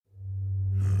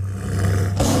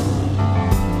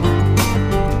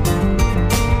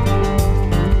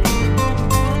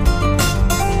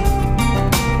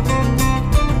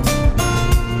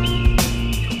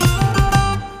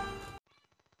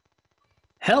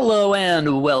Hello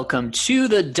and welcome to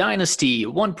the Dynasty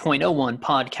 1.01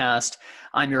 podcast.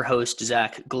 I'm your host,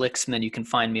 Zach Glicksman. You can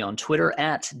find me on Twitter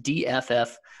at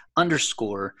DFF_ZTrain.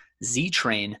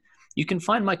 You can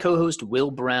find my co-host,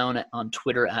 Will Brown, on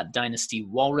Twitter at Dynasty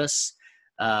Walrus.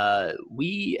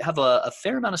 We have a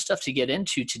fair amount of stuff to get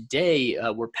into today.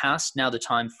 We're past now the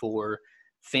time for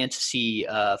fantasy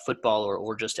football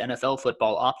or just NFL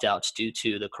football opt-outs due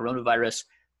to the coronavirus.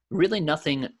 Really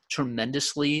nothing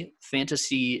tremendously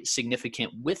fantasy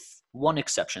significant with one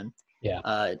exception.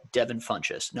 Yeah. Devin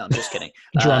Funchess. No, I'm just kidding.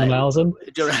 Geronimo Allison?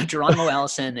 Geronimo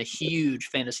Allison, a huge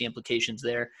fantasy implications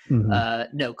there.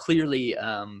 Mm-hmm. No, clearly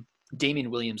Damian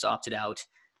Williams opted out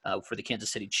for the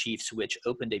Kansas City Chiefs, which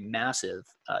opened a massive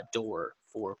door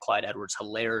for Clyde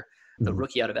Edwards-Helaire, the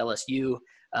rookie out of LSU.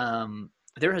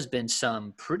 There has been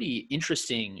some pretty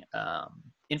interesting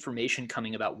information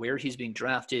coming about where he's being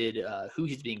drafted, who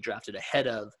he's being drafted ahead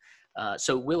of.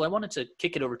 So, Will, I wanted to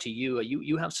kick it over to you.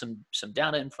 You have some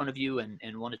data in front of you and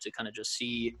wanted to kind of just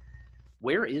see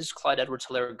where is Clyde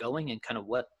Edwards-Helaire going and kind of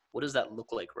what does that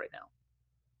look like right now?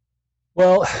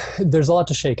 Well, there's a lot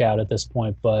to shake out at this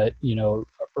point, but,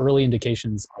 early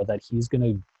indications are that he's going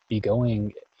to be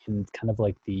going in kind of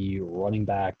like the running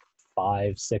back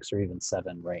 5, 6, or even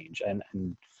 7 range. And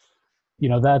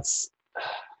that's –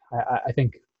 I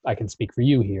think I can speak for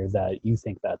you here that you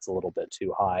think that's a little bit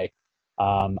too high.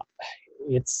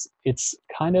 It's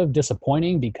kind of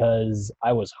disappointing because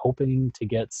I was hoping to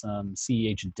get some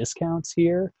CEH discounts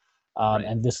here, Right.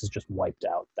 and this has just wiped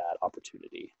out that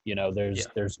opportunity.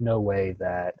 There's no way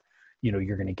that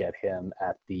you're going to get him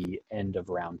at the end of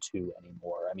round 2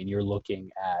 anymore. I mean, you're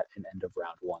looking at an end of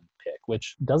round 1 pick,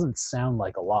 which doesn't sound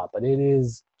like a lot, but it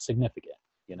is significant.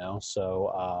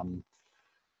 So.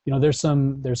 There's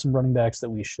some running backs that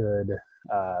we should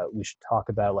talk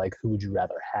about, like who would you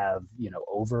rather have,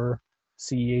 over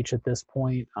CEH at this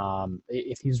point.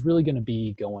 If he's really going to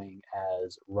be going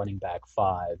as running back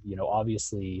 5,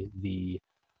 obviously the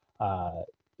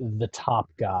top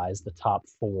guys, the top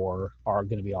 4 are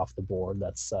going to be off the board.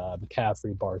 That's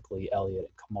McCaffrey, Barkley,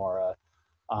 Elliott, and Kamara.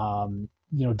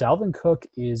 Dalvin Cook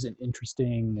is an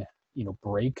interesting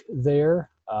break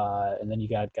there. And then you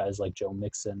got guys like Joe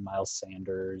Mixon, Miles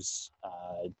Sanders,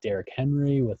 Derrick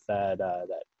Henry with that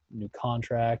new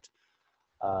contract,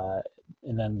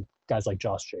 and then guys like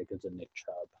Josh Jacobs and Nick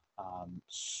Chubb.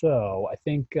 So I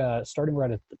think starting right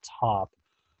at the top,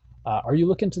 are you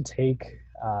looking to take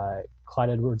Clyde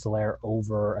Edwards-Helaire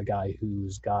over a guy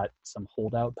who's got some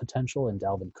holdout potential in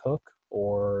Dalvin Cook,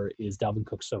 or is Dalvin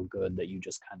Cook so good that you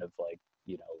just kind of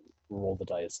roll the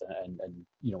dice and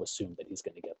assume that he's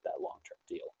going to get that long-term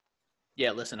deal?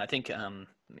 Yeah, listen, I think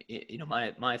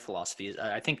my philosophy is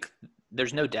I think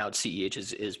there's no doubt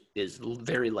CEH is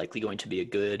very likely going to be a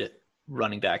good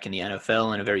running back in the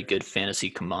NFL and a very good fantasy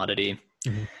commodity.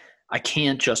 Mm-hmm. I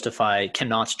cannot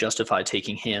justify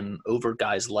taking him over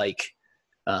guys like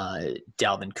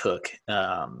Dalvin Cook,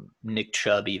 Nick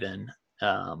Chubb, even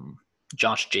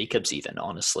Josh Jacobs, even,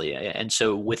 honestly. And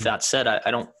so with that said,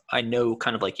 I know,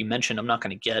 kind of like you mentioned, I'm not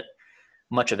going to get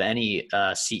much of any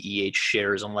CEH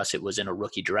shares unless it was in a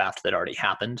rookie draft that already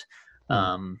happened.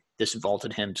 This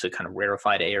vaulted him to kind of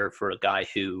rarefied air for a guy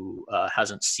who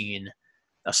hasn't seen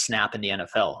a snap in the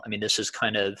NFL. I mean, this is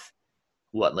kind of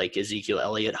what, like, Ezekiel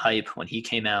Elliott hype when he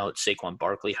came out, Saquon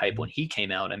Barkley hype when he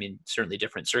came out. I mean, certainly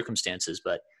different circumstances,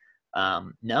 but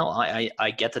no,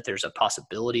 I get that there's a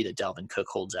possibility that Dalvin Cook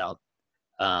holds out.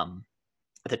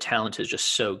 The talent is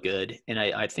just so good. And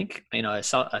I think I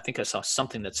saw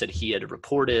something that said he had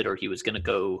reported or he was going to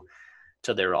go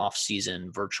to their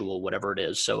off-season virtual, whatever it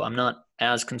is. So I'm not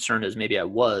as concerned as maybe I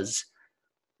was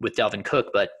with Dalvin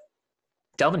Cook, but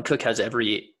Dalvin Cook has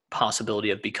every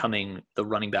possibility of becoming the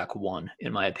running back 1,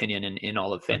 in my opinion, in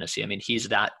all of fantasy. I mean, he's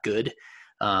that good.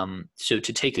 So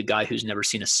to take a guy who's never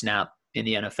seen a snap in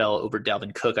the NFL over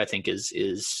Dalvin Cook, I think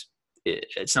it's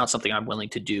not something I'm willing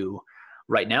to do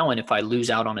right now. And if I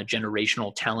lose out on a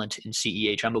generational talent in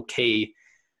CEH, I'm okay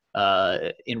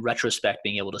in retrospect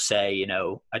being able to say,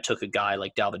 I took a guy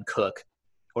like Dalvin Cook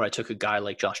or I took a guy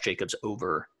like Josh Jacobs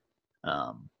over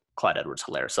Clyde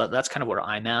Edwards-Helaire. So that's kind of where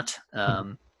I'm at.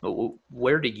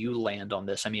 Where do you land on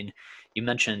this? I mean, you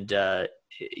mentioned,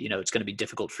 it's going to be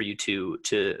difficult for you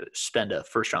to spend a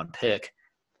first-round pick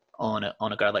on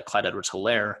a guy like Clyde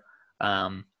Edwards-Helaire. I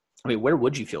mean, where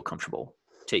would you feel comfortable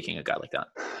taking a guy like that?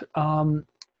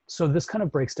 So this kind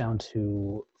of breaks down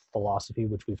to philosophy,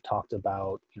 which we've talked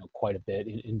about, quite a bit.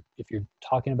 If you're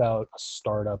talking about a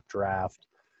startup draft,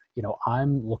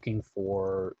 I'm looking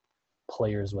for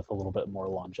players with a little bit more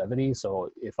longevity. So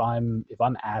if I'm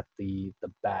at the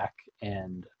back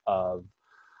end of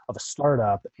of a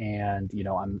startup, and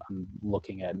I'm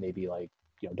looking at maybe like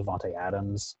Devontae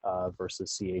Adams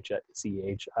versus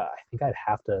CEH. I think I'd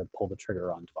have to pull the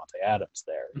trigger on Devontae Adams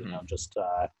there. Mm-hmm. Just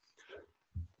a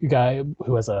guy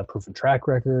who has a proven track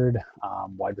record.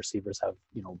 Wide receivers have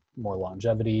more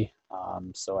longevity,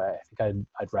 so I think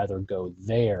I'd rather go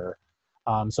there.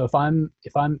 So if I'm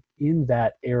in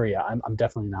that area, I'm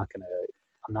definitely not gonna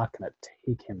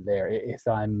take him there. If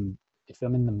I'm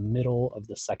in the middle of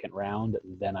the second round,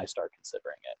 then I start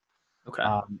considering it. Okay.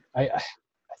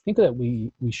 I think that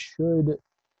we should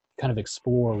kind of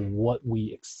explore what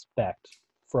we expect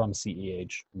from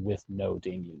CEH with no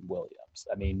Damian Williams.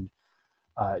 I mean,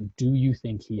 do you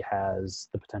think he has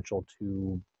the potential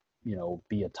to,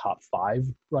 be a top 5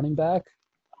 running back?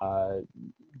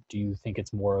 Do you think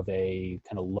it's more of a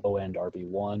kind of low end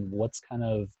RB1? What's kind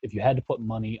of, if you had to put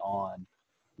money on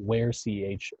where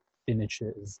CEH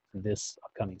finishes this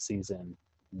upcoming season,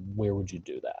 where would you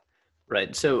do that?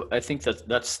 Right. So I think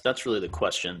that's really the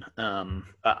question.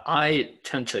 I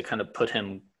tend to kind of put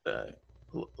him a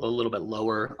little bit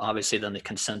lower, obviously, than the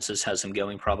consensus has him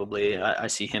going. Probably, I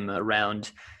see him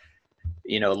around,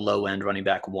 low end running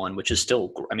back 1, which is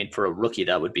still, I mean, for a rookie,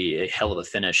 that would be a hell of a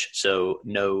finish. So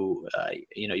no,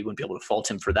 you wouldn't be able to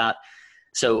fault him for that.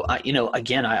 So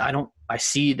again, I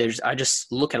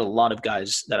just look at a lot of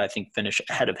guys that I think finish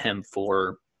ahead of him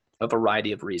for a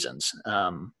variety of reasons.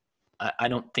 I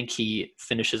don't think he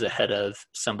finishes ahead of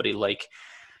somebody like,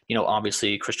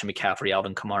 obviously Christian McCaffrey,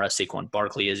 Alvin Kamara, Saquon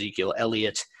Barkley, Ezekiel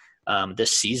Elliott.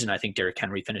 This season, I think Derrick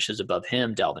Henry finishes above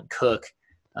him, Dalvin Cook.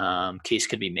 Case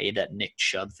could be made that Nick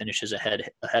Chubb finishes ahead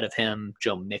of him,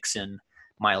 Joe Mixon,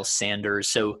 Miles Sanders.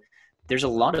 So there's a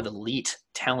lot of elite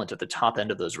talent at the top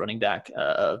end of those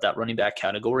that running back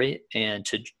category. And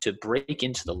to break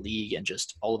into the league and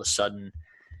just all of a sudden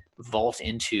vault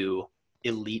into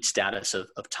elite status of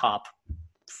top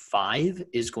 5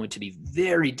 is going to be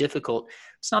very difficult.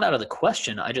 It's not out of the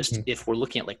question. If we're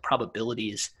looking at like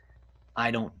probabilities,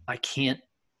 I can't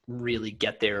really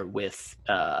get there with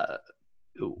Clyde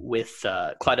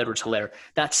Edwards-Helaire.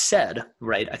 That said,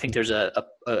 right, I think there's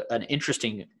an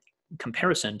interesting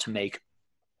comparison to make,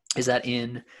 is that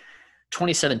in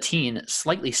 2017,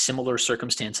 slightly similar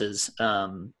circumstances,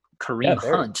 Kareem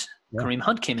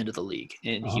Hunt came into the league,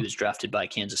 and he was drafted by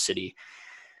Kansas City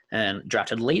and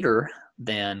drafted later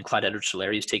than Clyde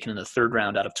Edwards-Helaire. He was taken in the 3rd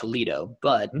round out of Toledo,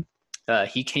 but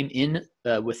he came in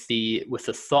with the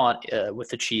thought with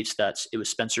the Chiefs that it was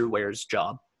Spencer Ware's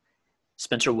job.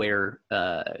 Spencer Ware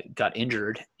got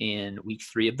injured in week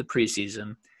 3 of the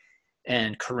preseason,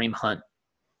 and Kareem Hunt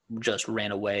just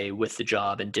ran away with the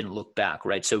job and didn't look back,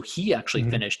 right? So he actually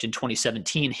finished in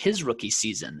 2017, his rookie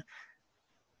season,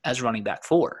 as running back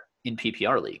 4 in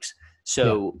PPR leagues.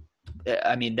 So,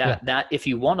 I mean, that if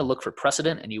you want to look for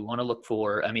precedent and you want to look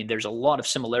for, I mean, there's a lot of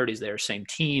similarities there. Same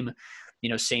team,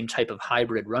 same type of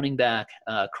hybrid running back.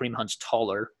 Kareem Hunt's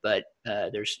taller, but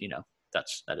there's, that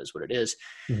is what it is.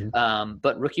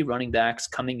 But rookie running backs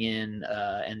coming in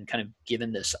and kind of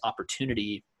given this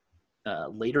opportunity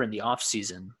later in the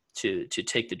offseason to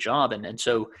take the job. And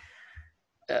so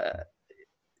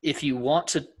if you want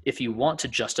to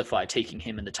justify taking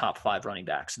him in the top 5 running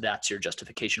backs, that's your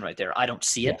justification right there. I don't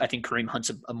see it. I think Kareem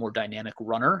Hunt's a more dynamic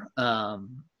runner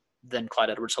than Clyde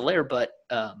Edwards-Helaire, but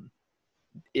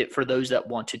for those that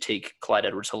want to take Clyde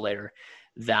Edwards-Helaire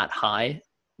that high,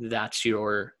 that's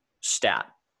your stat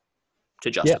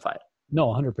to justify it. No,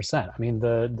 100%. I mean,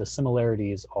 the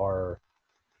similarities are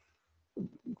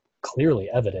clearly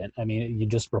evident. I mean, you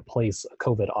just replace a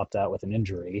COVID opt-out with an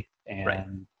injury,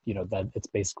 and that it's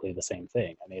basically the same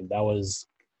thing. I mean, that was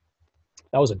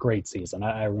a great season.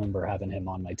 I remember having him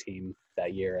on my team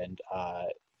that year, and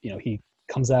he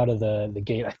comes out of the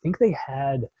gate. I think they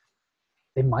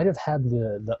might have had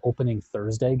the opening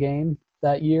Thursday game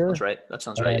that year. That's right. That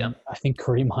sounds right. Yeah. I think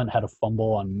Kareem Hunt had a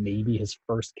fumble on maybe his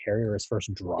first carry or his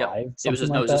first drive. Yep.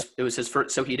 It was his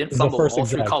first. So he didn't fumble all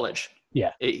through college.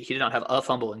 Yeah. He did not have a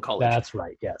fumble in college. That's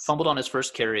right. Yes. Fumbled on his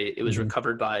first carry. It was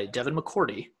recovered by Devin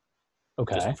McCourty.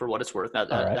 Okay. Just for what it's worth.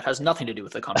 That has nothing to do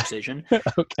with the conversation.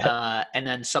 Okay. And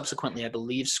then subsequently, I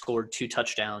believe, scored 2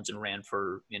 touchdowns and ran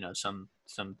for some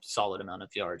solid amount of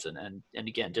yards. And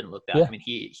again, didn't look back. Yeah. I mean,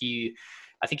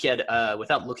 I think he had,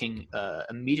 without looking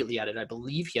immediately at it, I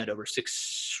believe he had over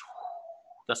 6.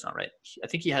 That's not right. I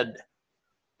think he had,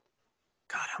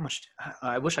 God, how much?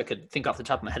 I wish I could think off the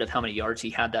top of my head of how many yards he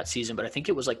had that season, but I think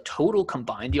it was like total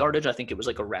combined yardage. I think it was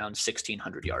like around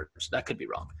 1,600 yards. That could be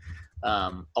wrong.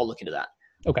 I'll look into that.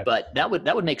 Okay. But that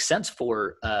would make sense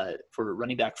for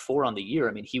running back 4 on the year.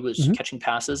 I mean, he was catching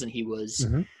passes and he was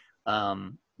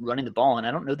running the ball, and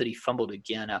I don't know that he fumbled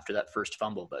again after that first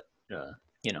fumble, but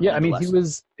Yeah, I mean,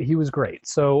 nonetheless. he was great.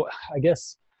 So I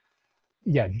guess,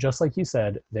 yeah, just like you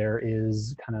said, there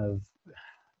is kind of,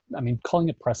 I mean, calling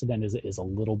it precedent is a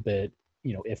little bit,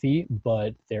 iffy,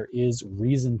 but there is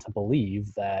reason to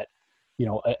believe that,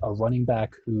 a running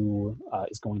back who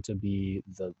is going to be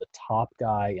the top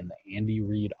guy in the Andy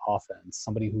Reid offense,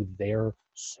 somebody who they're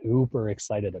super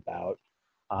excited about,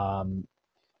 um,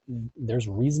 there's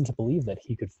reason to believe that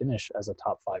he could finish as a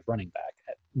top five running back.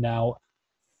 Now,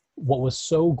 what was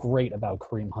so great about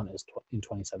Kareem Hunt in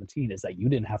 2017 is that you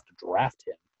didn't have to draft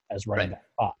him as running Right. back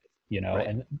five,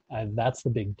 Right. and that's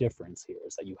the big difference here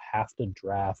is that you have to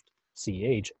draft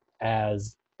CH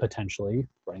as potentially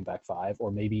running back five, or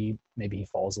maybe he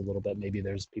falls a little bit. Maybe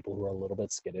there's people who are a little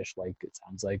bit skittish, like it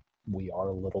sounds like we are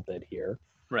a little bit here.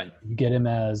 Right. You get him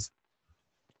as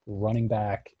running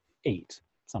back eight,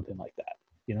 something like that.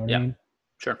 You know what I Yeah. mean?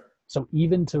 Sure. So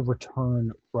even to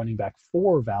return running back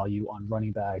four value on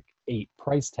running back eight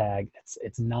price tag,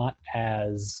 it's not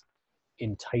as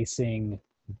enticing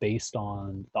based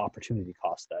on the opportunity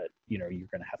cost that you're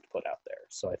going to have to put out there.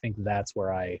 So I think that's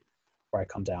where I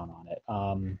come down on it.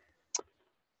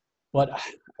 But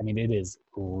I mean, it is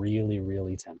really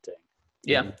really tempting.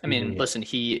 Yeah, It I mean, really listen, is.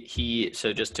 he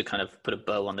so just to kind of put a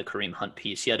bow on the Kareem Hunt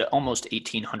piece, he had almost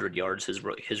 1,800 yards his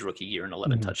rookie year and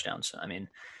 11 Mm-hmm. touchdowns. I mean,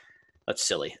 that's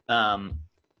silly.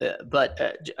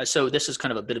 So this is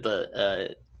kind of a bit of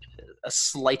a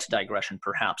slight digression,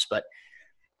 perhaps, but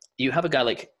you have a guy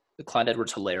like Clyde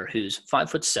Edwards-Helaire who's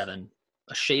 5'7",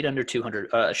 a shade under 200,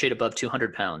 a shade above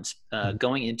 200 pounds, Mm-hmm.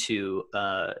 going into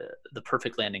the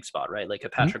perfect landing spot, right? Like a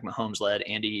Mm-hmm. Patrick Mahomes led,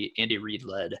 Andy Reid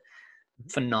led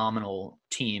phenomenal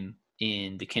team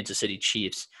in the Kansas City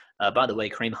Chiefs. By the way,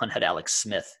 Kareem Hunt had Alex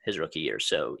Smith his rookie year,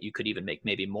 so you could even make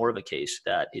maybe more of a case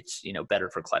that it's better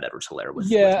for Clyde Edwards-Helaire with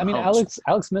Yeah, I mean, Mahomes.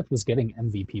 Alex Smith was getting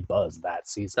MVP buzz that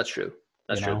season. That's true. You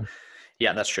That's true. know.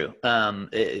 Yeah, that's true.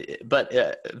 But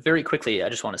very quickly, I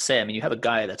just want to say, I mean, you have a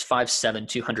guy that's 5'7",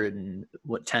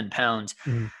 210 pounds,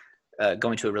 Mm-hmm.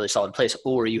 going to a really solid place,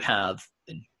 or you have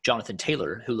Jonathan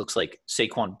Taylor, who looks like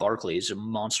Saquon Barkley, is a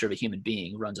monster of a human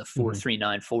being, runs a Mm-hmm.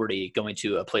 4.39 40, going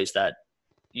to a place that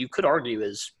you could argue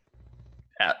is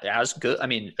as good. I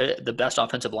mean, the best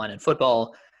offensive line in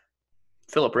football.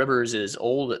 Philip Rivers is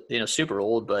old, super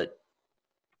old, but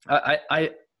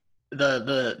I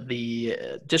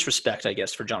the disrespect, I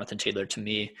guess, for Jonathan Taylor to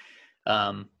me,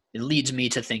 it leads me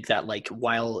to think that like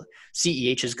while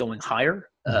CEH is going higher,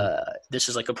 Mm-hmm. this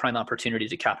is like a prime opportunity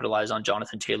to capitalize on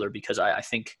Jonathan Taylor because I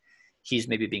think he's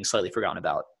maybe being slightly forgotten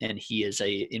about, and he is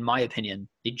in my opinion,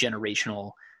 a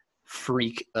generational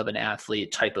freak of an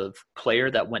athlete type of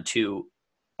player that went to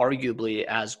arguably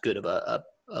as good of a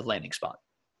landing spot.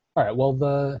 All right. Well,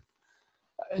 the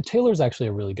Taylor's actually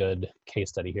a really good case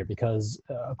study here because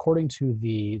according to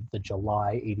the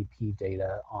July ADP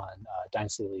data on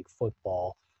Dynasty League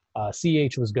football,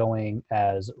 CH was going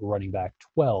as running back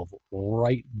 12,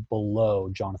 right below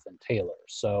Jonathan Taylor.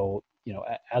 So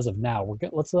as of now,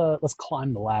 let's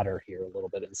climb the ladder here a little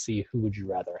bit and see who would you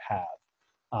rather have.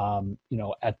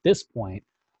 At this point,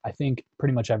 I think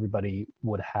pretty much everybody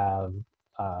would have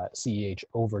CEH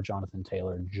over Jonathan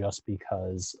Taylor just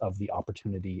because of the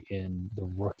opportunity in the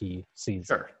rookie season.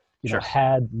 Sure, sure,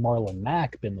 Had Marlon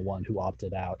Mack been the one who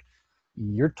opted out,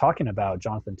 you're talking about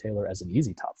Jonathan Taylor as an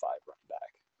easy top five running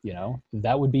back.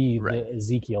 That would be right, the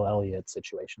Ezekiel Elliott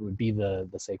situation, would be the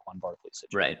Saquon Barkley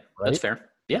situation, right. That's right? fair.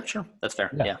 Yeah, sure, that's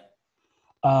fair. Yeah.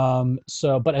 Yeah.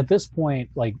 But at this point,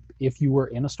 like if you were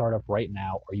in a startup right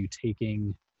now, are you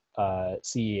taking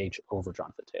CEH over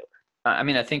Jonathan Taylor? I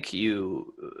mean, I think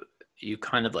you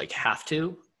kind of like have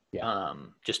to, Yeah.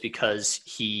 just because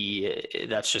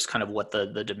that's just kind of what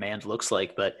the demand looks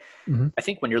like. But Mm-hmm. I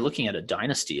think when you're looking at a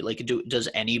dynasty, like, does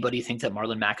anybody think that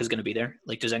Marlon Mack is going to be there?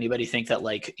 Like, does anybody think that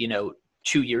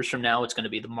 2 years from now it's going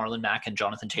to be the Marlon Mack and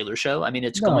Jonathan Taylor show? I mean,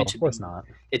 No, of course not.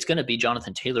 it's going to be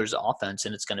Jonathan Taylor's offense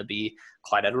and it's going to be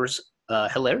Clyde Edwards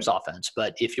Hilaire's offense.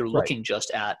 But if you're Right. looking just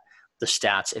at the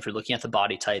stats, if you're looking at the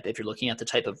body type, if you're looking at the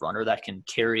type of runner that can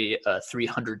carry a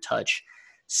 300 touch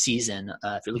season,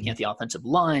 if you're looking Mm-hmm. at the offensive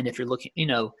line, if you're looking,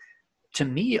 to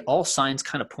me, all signs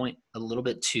kind of point a little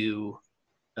bit to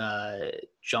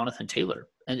Jonathan Taylor,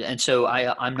 and so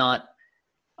I'm not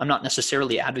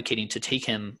necessarily advocating to take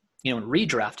him. In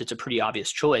redraft, it's a pretty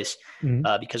obvious choice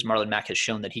Mm-hmm. because Marlon Mack has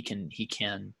shown that he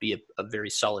can be a very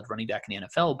solid running back in the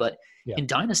NFL. But Yeah. in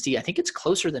Dynasty, I think it's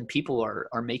closer than people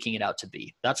are making it out to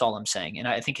be. That's all I'm saying. And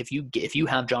I think if you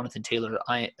have Jonathan Taylor,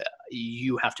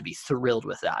 you have to be thrilled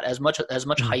with that. As much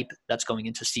Mm-hmm. hype that's going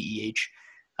into CEH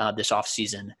this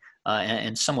offseason,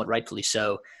 and somewhat rightfully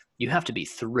so, you have to be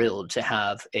thrilled to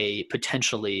have a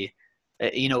potentially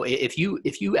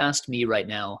if you asked me right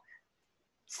now,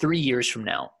 3 years from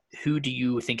now, who do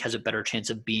you think has a better chance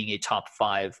of being a top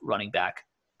 5 running back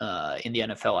in the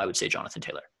NFL? I would say Jonathan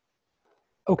Taylor.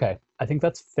 Okay, I think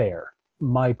that's fair.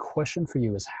 My question for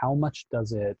you is, how much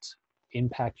does it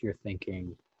impact your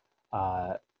thinking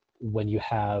when you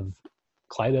have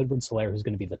Clyde Edwards-Helaire, who's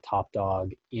going to be the top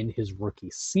dog in his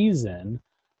rookie season,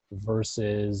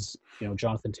 versus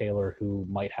Jonathan Taylor, who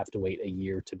might have to wait a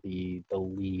year to be the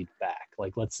lead back?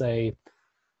 Like, let's say,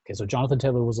 okay, so Jonathan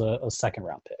Taylor was a second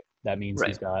round pick. That means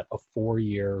he's got a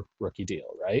 4-year rookie deal,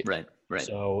 right? Right.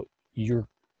 So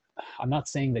I'm not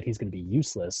saying that he's going to be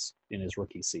useless in his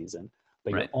rookie season,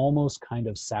 but you're Right. almost kind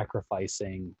of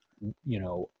sacrificing,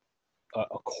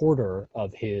 a quarter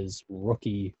of his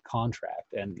rookie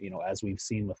contract. And, as we've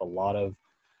seen with a lot of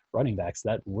running backs,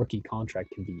 that rookie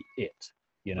contract can be it,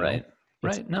 Right.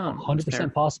 It's No,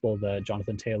 100% possible that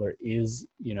Jonathan Taylor is,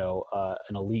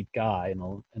 an elite guy and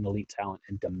an elite talent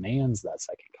and demands that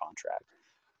second contract.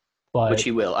 But which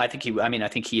he will. I think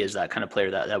he is that kind of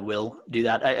player that will do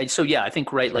that. I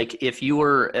think, right, sure. like if you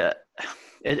were,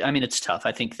 it's tough.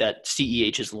 I think that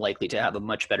CEH is likely to have a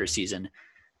much better season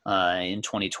in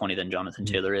 2020 than Jonathan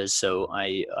Taylor is. So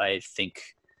I think,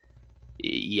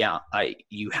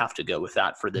 you have to go with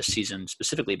that for this season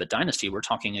specifically. But Dynasty, we're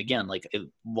talking, again, like a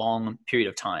long period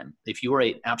of time. If you are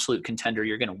an absolute contender,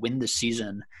 you're going to win this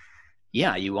season.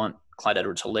 Yeah, you want Clyde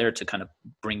Edwards-Helaire to kind of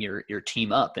bring your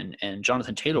team up, and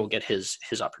Jonathan Taylor will get his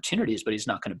opportunities, but he's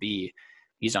not going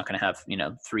to have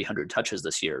 300 touches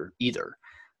this year either.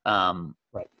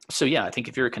 Right. So yeah, I think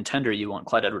if you're a contender, you want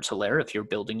Clyde Edwards-Helaire. If you're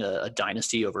building a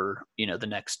dynasty over the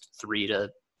next 3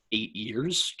 to 8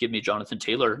 years, give me Jonathan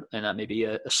Taylor, and that may be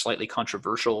a slightly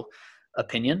controversial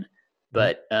opinion,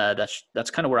 but that's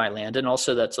kind of where I land, and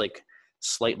also that's like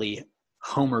slightly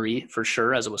homery for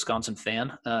sure as a Wisconsin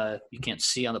fan. You can't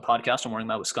see on the podcast, I'm wearing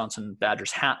my Wisconsin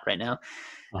Badgers hat right now,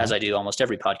 as I do almost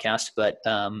every podcast. But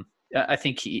I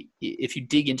think if you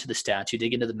dig into the stats, you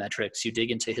dig into the metrics, you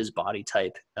dig into his body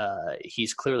type,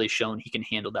 he's clearly shown he can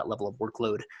handle that level of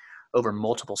workload over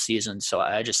multiple seasons. So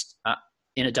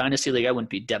in a dynasty league, I wouldn't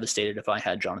be devastated if I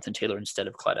had Jonathan Taylor instead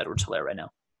of Clyde Edwards-Helaire right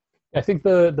now. I think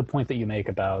the point that you make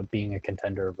about being a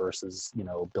contender versus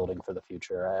building for the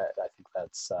future, I think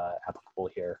that's applicable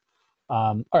here.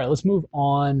 All right, let's move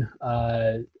on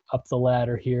up the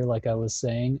ladder here. Like I was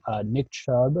saying, Nick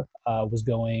Chubb was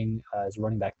going as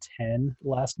running back 10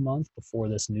 last month before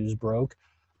this news broke.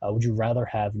 Would you rather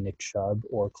have Nick Chubb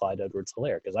or Clyde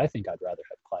Edwards-Helaire? Because I think I'd rather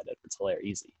have Clyde Edwards-Helaire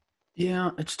easy.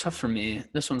 Yeah, it's tough for me.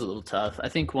 This one's a little tough. I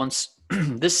think once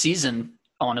this season,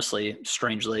 honestly,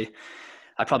 strangely,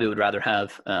 I probably would rather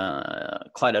have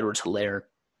Clyde Edwards-Helaire.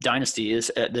 Dynasty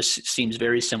this seems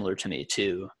very similar to me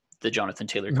to the Jonathan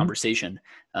Taylor conversation.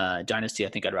 Dynasty, I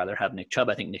think I'd rather have Nick Chubb.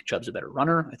 I think Nick Chubb's a better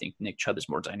runner. I think Nick Chubb is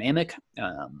more dynamic.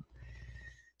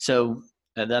 So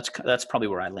that's probably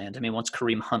where I land. I mean, once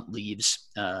Kareem Hunt leaves,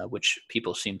 which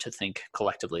people seem to think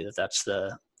collectively that's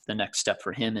the next step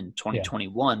for him in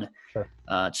 2021,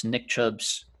 it's Nick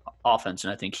Chubb's offense,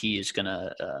 and I think he is going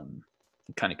to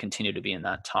kind of continue to be in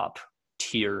that top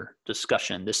tier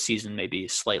discussion. This season maybe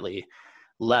slightly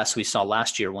less. We saw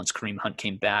last year once Kareem Hunt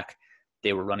came back,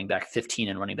 they were running back 15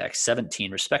 and running back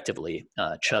 17 respectively,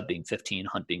 Chubb being 15,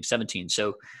 Hunt being 17.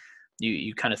 So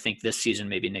you kind of think this season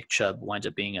maybe Nick Chubb winds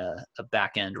up being a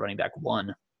back end running back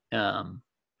 1.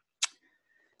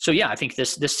 So yeah, I think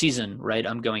this season, right,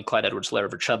 I'm going Clyde Edwards-Helaire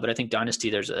over Chubb, but I think Dynasty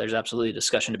there's absolutely a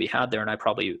discussion to be had there, and I'd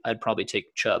probably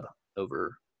take Chubb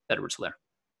over Edwards-Helaire.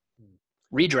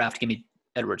 Redraft, give me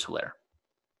Edwards-Helaire.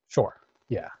 Sure.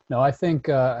 Yeah. No, I think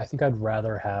I'd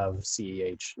rather have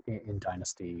CEH in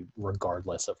Dynasty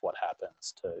regardless of what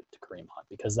happens to Kareem Hunt,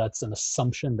 because that's an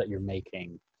assumption that you're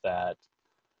making that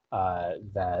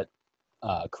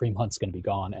Kareem Hunt's going to be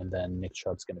gone and then Nick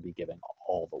Chubb's going to be giving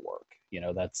all the work.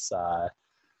 That's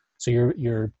so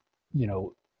you're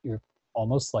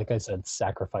almost, like I said,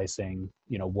 sacrificing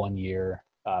 1 year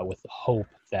with the hope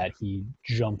that he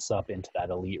jumps up into that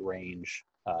elite range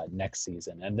next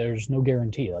season, and there's no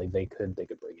guarantee. Like they could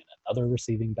bring in another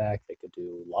receiving back, they could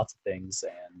do lots of things,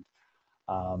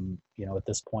 and at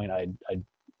this point I'd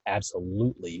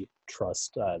absolutely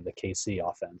trust the KC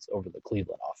offense over the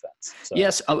Cleveland offense. So.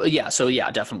 Yes. Oh, yeah. So yeah,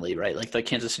 definitely. Right. Like the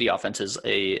Kansas City offense is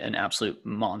an absolute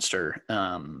monster.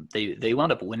 They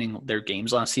wound up winning their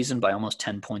games last season by almost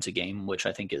 10 points a game, which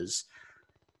I think is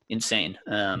insane.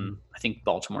 I think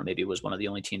Baltimore maybe was one of the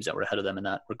only teams that were ahead of them in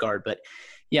that regard. But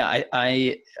yeah,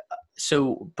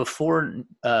 so before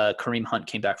Kareem Hunt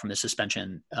came back from his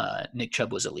suspension, Nick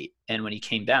Chubb was elite. And when he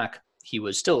came back, he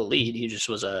was still elite. He just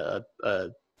was a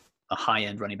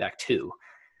high-end running back 2.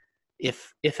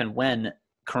 if and when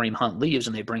Kareem Hunt leaves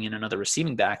and they bring in another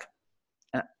receiving back,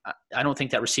 I don't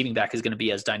think that receiving back is going to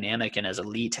be as dynamic and as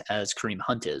elite as Kareem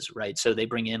Hunt is, right? So they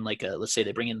bring in let's say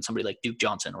they bring in somebody like Duke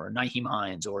Johnson or Nyheim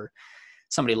Hines or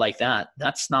somebody like that.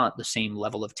 That's not the same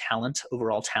level of talent,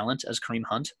 overall talent, as Kareem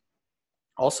Hunt.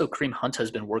 Also, Kareem Hunt has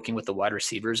been working with the wide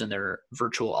receivers in their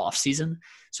virtual offseason.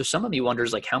 So some of me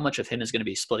wonders like how much of him is going to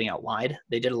be splitting out wide.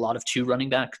 They did a lot of 2 running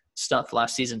back stuff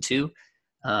last season too.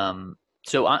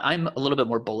 So I'm a little bit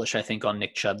more bullish, I think, on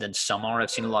Nick Chubb than some are.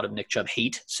 I've seen a lot of Nick Chubb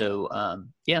hate. So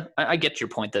yeah, I get your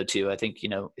point though too. I think,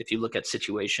 if you look at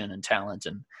situation and talent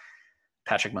and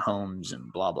Patrick Mahomes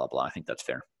and blah, blah, blah, I think that's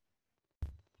fair.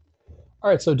 All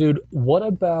right, so dude, what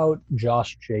about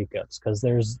Josh Jacobs? Because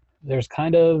there's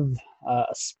kind of a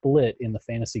split in the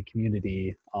fantasy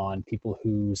community on people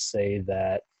who say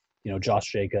that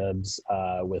Josh Jacobs,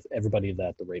 with everybody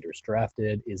that the Raiders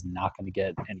drafted, is not going to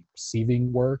get any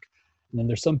receiving work. And then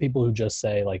there's some people who just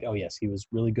say like, oh yes, he was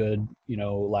really good,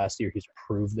 last year. He's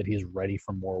proved that he's ready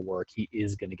for more work. He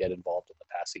is going to get involved in the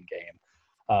passing game.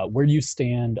 Where do you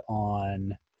stand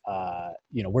on,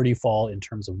 where do you fall in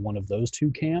terms of one of those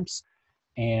two camps?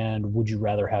 And would you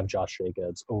rather have Josh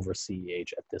Jacobs over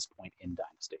CEH at this point in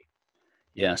Dynasty?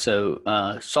 Yeah, so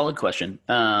solid question.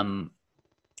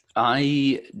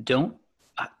 I don't.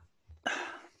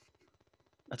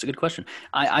 That's a good question.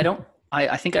 I don't.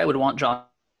 I think I would want Josh.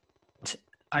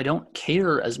 I don't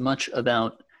care as much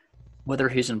about whether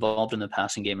he's involved in the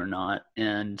passing game or not.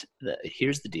 And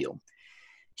here's the deal: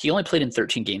 he only played in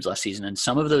 13 games last season, and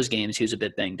some of those games he was a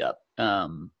bit banged up.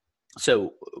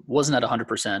 So wasn't at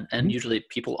 100%, and usually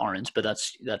people aren't, but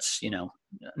that's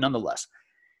nonetheless.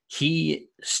 He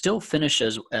still finished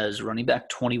as running back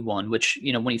 21, which,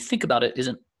 when you think about it,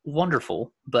 isn't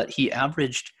wonderful, but he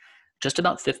averaged just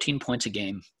about 15 points a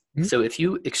game. Mm-hmm. So if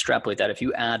you extrapolate that, if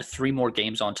you add 3 more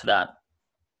games onto that,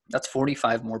 that's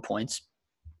 45 more points.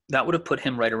 That would have put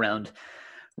him right around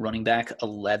running back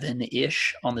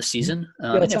 11-ish on the season.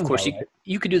 And of course,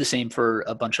 you could do the same for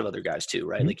a bunch of other guys too,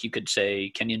 right? Mm-hmm. Like you could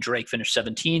say Kenyon Drake finished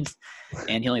 17th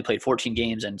and he only played 14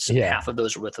 games and half of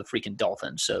those were with the freaking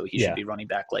Dolphins. So he should be running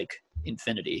back like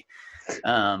infinity.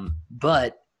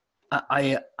 But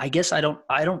I guess I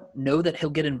don't know that he'll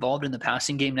get involved in the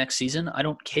passing game next season. I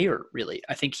don't care really.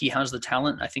 I think he has the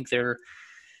talent. I think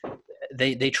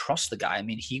they trust the guy. I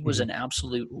mean, he was an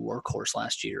absolute workhorse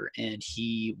last year, and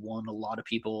he won a lot of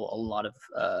people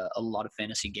a lot of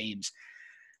fantasy games.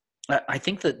 I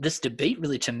think that this debate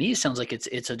really, to me, sounds like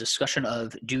it's a discussion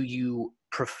of, do you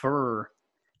prefer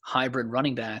hybrid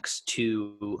running backs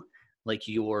to like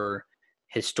your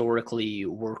historically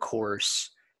workhorse,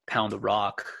 pound the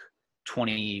rock,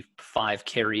 25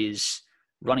 carries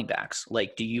running backs?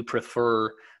 Like, do you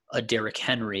prefer a Derrick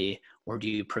Henry or do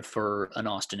you prefer an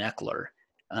Austin Eckler?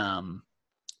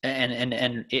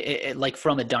 And like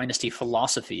from a dynasty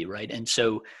philosophy, right? And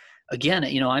so again,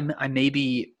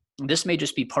 this may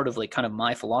just be part of like kind of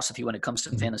my philosophy when it comes to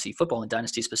fantasy football and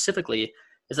dynasty specifically,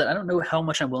 is that I don't know how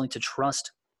much I'm willing to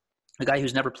trust a guy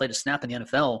who's never played a snap in the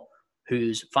NFL,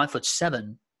 who's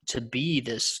 5'7", to be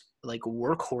this like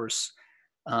workhorse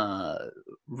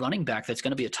running back that's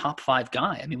going to be a top 5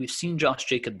 guy. I mean, we've seen Josh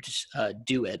Jacobs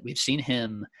do it. We've seen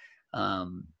him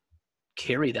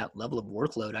carry that level of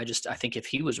workload. I think if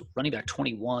he was running back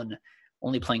 21,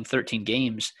 only playing 13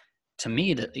 games, to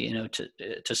me, that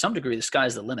to some degree, the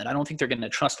sky's the limit. I don't think they're going to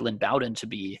trust Lynn Bowden to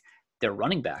be their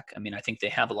running back. I mean, I think they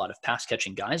have a lot of pass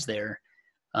catching guys there,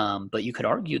 but you could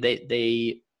argue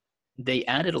they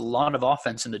added a lot of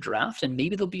offense in the draft, and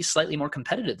maybe they'll be slightly more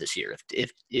competitive this year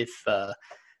if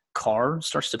Carr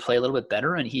starts to play a little bit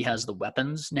better and he has the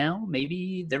weapons now.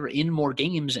 Maybe they're in more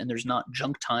games and there's not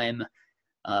junk time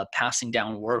passing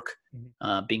down work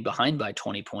being behind by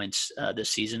 20 points this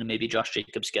season, and maybe Josh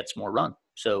Jacobs gets more run.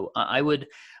 So I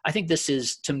think this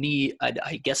is, to me,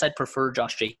 I guess I'd prefer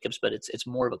Josh Jacobs, but it's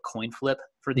more of a coin flip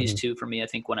for these two for me. I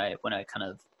think when I kind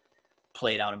of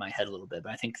play it out in my head a little bit,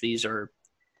 but I think this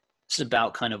is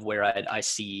about kind of where I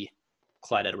see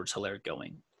Clyde Edwards-Helaire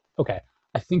going. Okay.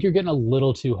 I think you're getting a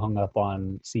little too hung up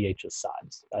on CH's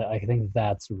size. I think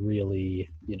that's really,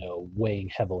 weighing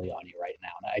heavily on you right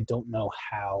now. And I don't know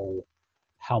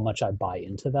how much I buy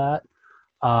into that.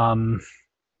 And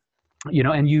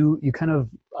you kind of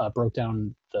broke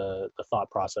down the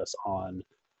thought process on,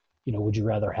 would you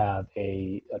rather have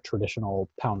a traditional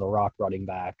pound the rock running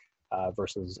back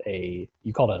versus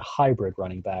you called it a hybrid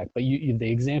running back, but the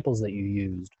examples that you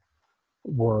used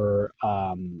were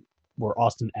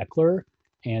Austin Eckler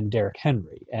and Derrick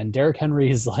Henry. And Derrick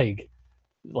Henry is like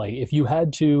if you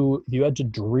had to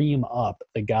dream up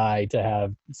the guy to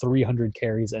have 300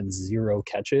 carries and 0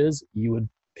 catches, you would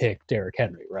pick Derrick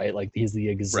Henry, right? Like he's the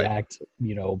Right. exact,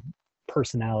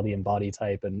 personality and body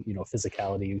type and,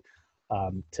 physicality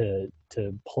to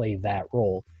play that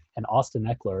role. And Austin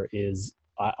Eckler is,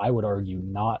 I would argue,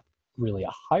 not really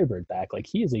a hybrid back. Like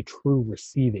he is a true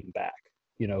receiving back,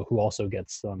 who also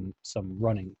gets some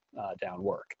running down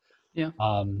work. Yeah.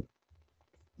 Um,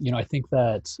 I think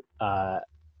that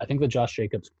Josh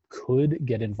Jacobs could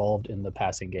get involved in the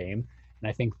passing game, and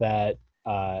I think that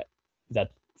that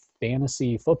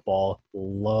fantasy football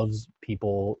loves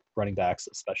people, running backs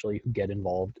especially, who get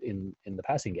involved in the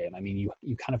passing game. I mean,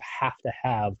 you kind of have to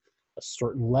have a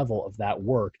certain level of that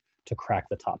work to crack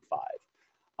the top five.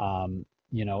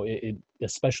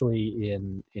 Especially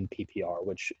in PPR,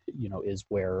 which is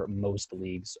where most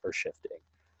leagues are shifting.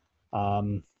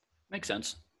 Makes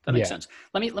sense. That makes Yeah, sense.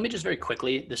 Let me just very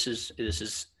quickly. This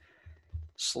is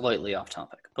slightly off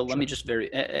topic, but let sure. me just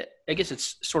I guess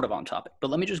it's sort of on topic, but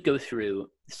let me just go through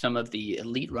some of the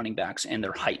elite running backs and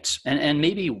their heights, and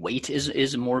maybe weight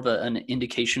is more of an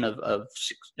indication of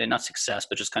not success,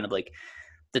 but just kind of like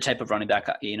the type of running back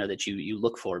that you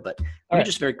look for. But All let me right.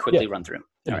 just very Yeah. quickly run through.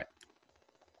 Hit All me. right,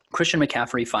 Christian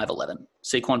McCaffrey 5'11",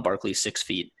 Saquon Barkley 6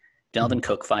 feet, Dalvin Mhm.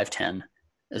 Cook 5'10",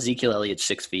 Ezekiel Elliott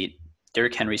 6 feet,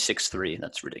 Derrick Henry 6'3",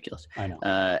 that's ridiculous. I know.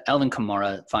 Alvin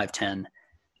Kamara 5'10",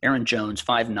 Aaron Jones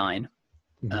 5'9",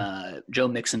 Hmm. Joe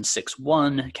Mixon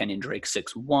 6'1", Kenyon Drake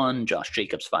 6'1", Josh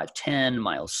Jacobs 5'10",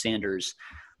 Miles Sanders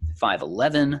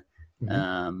 5'11", Hmm.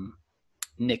 um,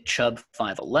 Nick Chubb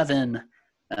 5'11",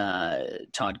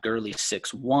 Todd Gurley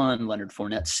 6'1", Leonard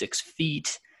Fournette 6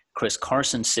 feet, Chris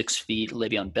Carson 6 feet,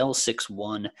 Le'Veon Bell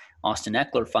 6'1", Austin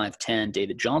Eckler 5'10",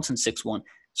 David Johnson 6'1".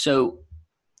 So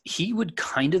he would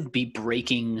kind of be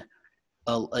breaking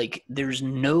like there's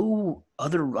no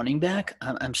other running back.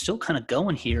 I'm still kind of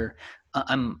going here.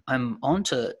 I'm on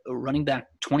to running back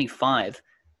 25,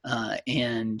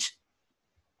 and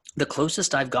the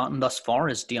closest I've gotten thus far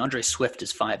is DeAndre Swift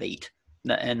is 5'8",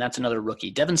 and that's another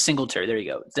rookie. Devin Singletary, there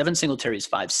you go. Devin Singletary is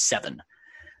 5'7",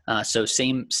 so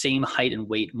same height and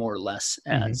weight more or less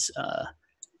Hmm.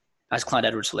 as Clyde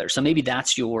Edwards-Helaire. So maybe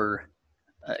that's your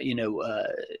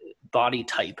body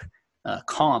type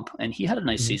comp, and he had a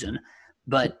nice Hmm. season,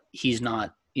 but he's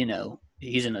not,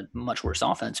 he's in a much worse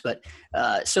offense. But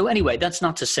so anyway, that's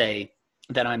not to say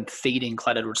that I'm fading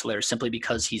Clyde Edwards-Helaire simply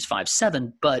because he's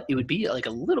 5'7", but it would be like a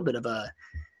little bit of a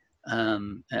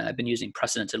I've been using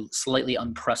precedented, slightly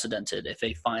unprecedented. If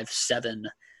a 5'7",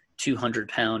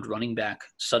 200-pound running back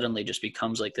suddenly just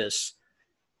becomes like this,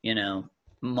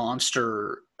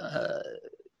 monster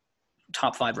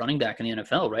top 5 running back in the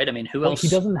NFL, right? I mean, who Well, he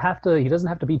else? doesn't have to. He doesn't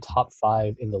have to be top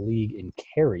five in the league in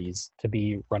carries to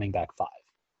be running back five.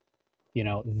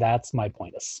 That's my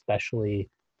point, especially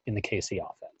in the KC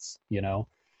offense. Yeah,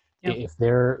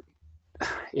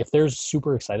 If they're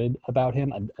super excited about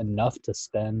him enough to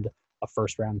spend a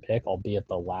first round pick, albeit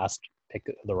the last pick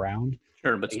of the round,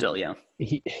 sure, but still, yeah.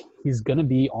 he he's going to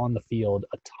be on the field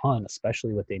a ton,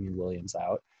 especially with Damian Williams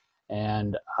out,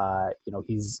 and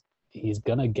he's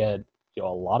going to get a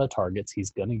lot of targets.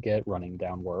 He's going to get running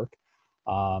down work.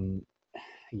 Um,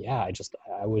 yeah,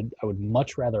 I would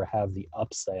much rather have the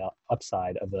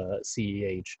upside of a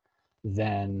CEH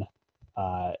than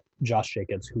Josh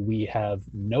Jacobs, who we have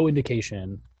no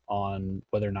indication on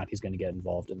whether or not he's going to get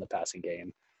involved in the passing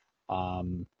game.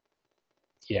 Um,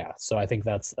 yeah, so I think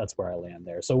that's where I land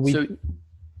there. So So go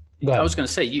I ahead. was going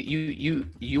to say,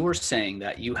 you were saying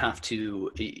that you have to,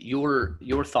 your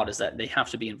thought is that they have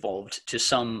to be involved to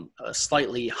some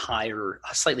slightly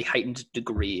heightened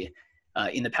degree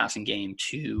in the passing game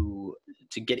to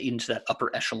get into that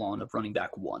upper echelon of running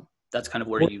back one. That's kind of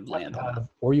where you land on that.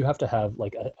 Or you have to have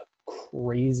like a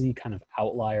crazy kind of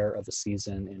outlier of a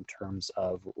season in terms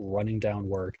of running down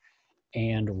work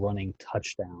and running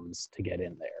touchdowns to get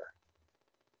in there.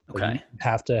 Like Okay.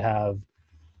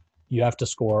 you have to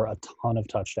score a ton of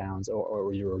touchdowns,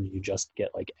 or you just get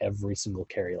like every single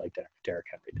carry like Derrick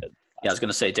Henry did. Yeah, I was going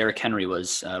to say Derrick Henry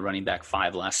was running back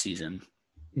 5 last season.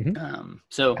 Mm-hmm.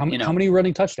 So How many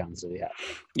running touchdowns did he have?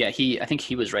 yeah, I think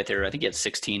he was right there. I think he had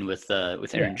 16 with Yeah.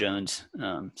 Aaron Jones.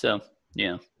 So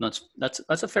yeah,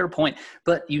 that's a fair point.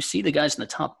 But you see the guys in the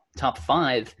top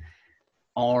 5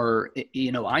 are,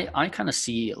 I kind of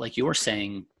see, like you're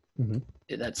saying,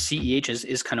 Mm-hmm. that CEH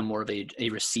is kind of more of a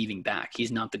receiving back.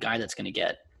 He's not the guy that's going to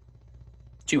get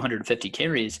 250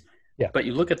 carries. Yeah. But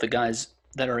you look at the guys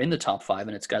that are in the top 5,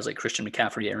 and it's guys like Christian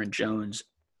McCaffrey, Aaron Jones,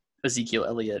 Ezekiel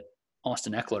Elliott,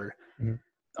 Austin Eckler. Mm-hmm.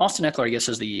 Austin Eckler, I guess,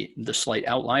 is the slight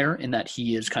outlier in that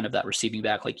he is kind of that receiving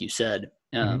back, like you said.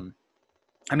 Mm-hmm.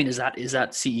 I mean, is that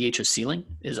CEH's ceiling?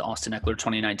 Is Austin Eckler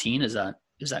 2019? Is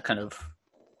that kind of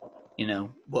what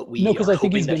No, we because are I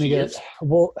think hoping he's that going to he get. is.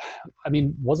 Well, I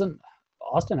mean, wasn't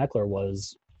Austin Eckler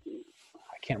was?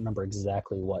 I can't remember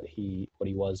exactly what he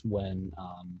was when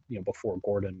before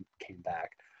Gordon came back,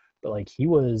 but like he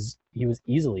was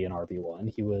easily an RB1.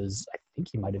 I think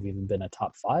he might have even been a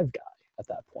top 5 guy at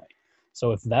that point.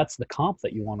 So if that's the comp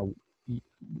that you want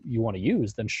to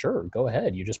use, then sure, go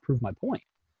ahead. You just proved my point.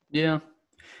 Yeah.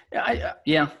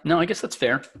 No, I guess that's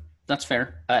fair. That's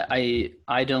fair. I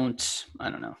don't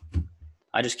know.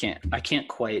 I can't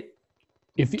quite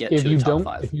if get if to a you top don't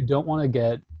five. if you don't want to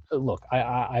get look,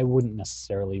 I wouldn't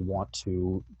necessarily want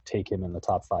to take him in the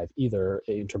top 5 either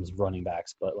in terms of running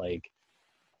backs, but like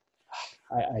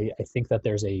I think that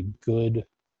there's a good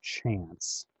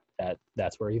chance that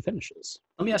that's where he finishes.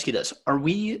 Let me ask you this. Are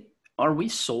we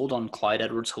sold on Clyde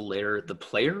Edwards-Helaire, the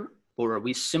player, or are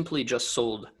we simply just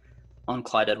sold on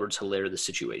Clyde Edwards-Helaire, the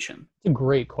situation? It's a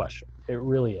great question. It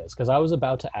really is, because I was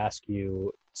about to ask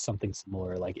you something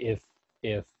similar. Like if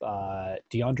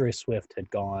DeAndre Swift had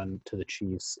gone to the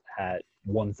Chiefs at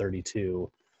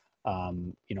 132,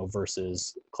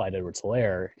 versus Clyde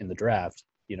Edwards-Helaire in the draft,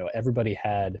 everybody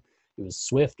had it was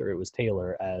Swift or it was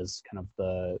Taylor as kind of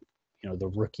the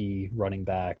rookie running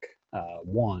back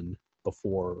one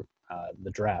before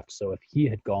the draft. So if he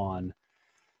had gone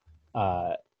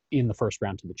uh, in the first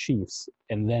round to the Chiefs,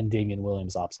 and then Damian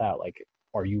Williams opts out. Like,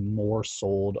 are you more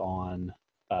sold on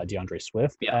DeAndre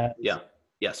Swift Yeah, as? yeah,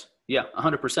 yes, yeah,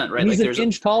 100%. Right? And he's Like an there's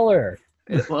inch taller.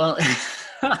 well,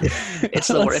 it's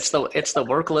the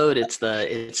workload.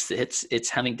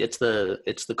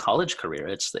 It's the college career.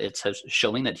 It's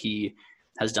showing that he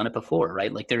has done it before,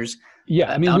 right? Like there's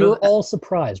Yeah, I mean, out we of were all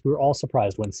surprised. We were all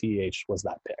surprised when CEH was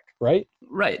that pick, right?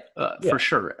 right Yeah, for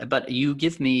sure. But you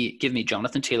give me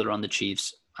Jonathan Taylor on the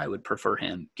Chiefs. I would prefer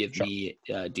him. Give sure. me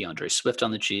DeAndre Swift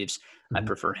on the Chiefs. I Mm-hmm.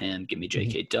 prefer him. Give me Mm-hmm.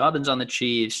 J.K. Dobbins on the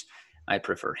Chiefs. I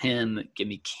prefer him. Give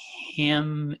me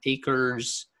Cam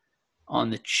Akers on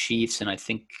the Chiefs, and I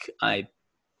think I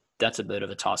that's a bit of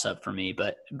a toss up for me,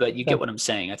 but you get Okay, what I'm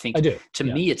saying. I I think do. to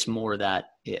Yeah, me it's more that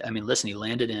I mean, listen,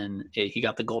 he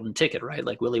got the golden ticket, right?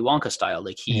 Like Willy Wonka style.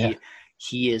 Like yeah.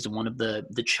 he is one of the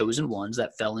chosen ones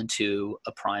that fell into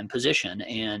a prime position,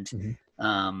 and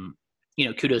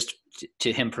Mm-hmm. kudos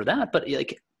to him for that. But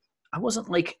like, I wasn't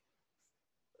like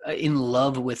in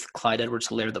love with Clyde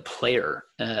Edwards-Helaire, the player,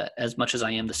 as much as I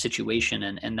am the situation,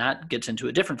 and that gets into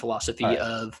a different All philosophy right.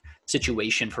 of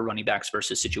situation for running backs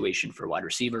versus situation for wide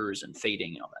receivers and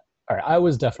fading and all that. All right. I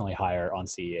was definitely higher on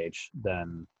CEH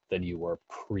than you were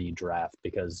pre-draft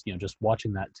because just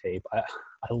watching that tape, I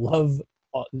love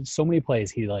so many plays.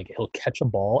 He'll catch a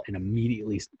ball and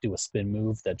immediately do a spin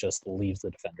move that just leaves the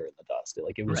defender in the dust.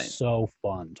 It was Right. so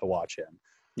fun to watch him.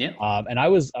 Yeah. And I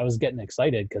was getting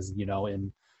excited because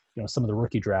in some of the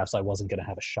rookie drafts I wasn't going to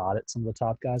have a shot at some of the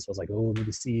top guys. So I was like, oh,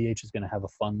 maybe CEH is going to have a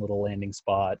fun little landing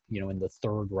spot in the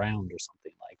 3rd round or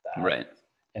something like that. Right.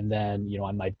 And then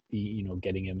I might be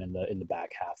getting him in the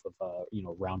back half of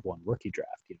round 1 rookie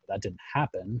draft. That didn't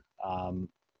happen.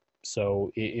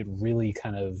 So it really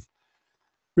kind of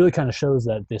shows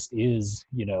that this is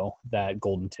that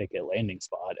golden ticket landing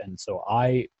spot. And so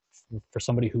for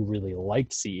somebody who really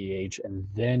liked CEH and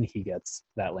then he gets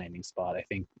that landing spot, I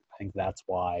think that's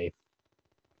why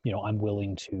I'm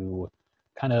willing to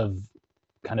kind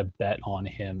of bet on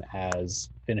him as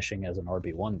finishing as an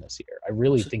RB1 this year. I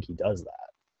really So, think he does that.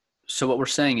 so what we're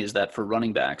saying is that for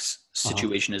running backs, Uh-huh.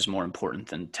 situation is more important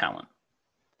than talent.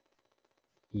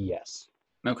 Yes.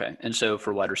 Okay. And so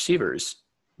for wide receivers,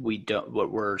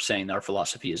 what we're saying, our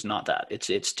philosophy is not that.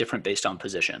 It's different based on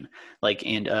position. Like,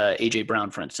 and AJ Brown,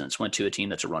 for instance, went to a team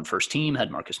that's a run first team,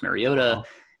 had Marcus Mariota. Uh-huh.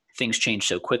 Things change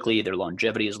so quickly. Their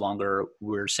longevity is longer.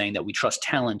 We're saying that we trust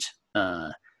talent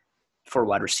for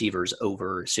wide receivers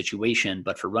over situation,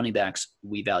 but for running backs,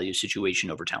 we value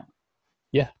situation over talent.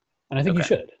 Yeah. And I think you Okay.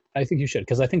 should. I think you should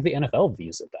because I think the NFL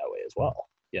views it that way as well.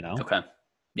 Okay.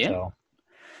 Yeah. So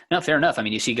No, fair enough. I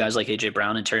mean, you see guys like AJ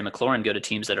Brown and Terry McLaurin go to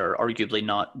teams that are arguably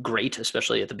not great,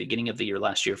 especially at the beginning of the year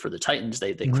last year for the Titans.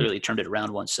 They mhm. clearly turned it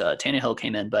around once Tannehill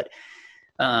came in, but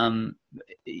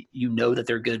that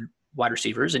they're good wide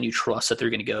receivers and you trust that they're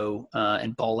going to go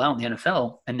and ball out in the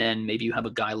NFL. And then maybe you have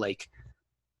a guy like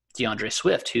DeAndre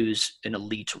Swift, who's an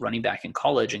elite running back in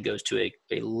college and goes to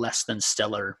a less than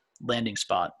stellar landing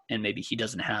spot. And maybe he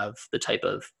doesn't have the type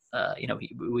of,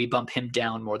 we bump him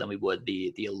down more than we would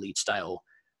the elite style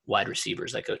wide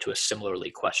receivers that go to a similarly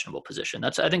questionable position.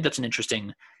 I think that's an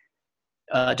interesting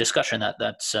discussion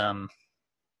that's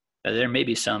there may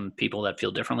be some people that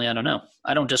feel differently. I don't know.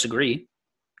 I don't disagree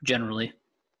generally,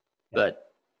 Yeah. but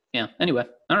yeah, anyway,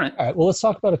 All right. All right. Well, let's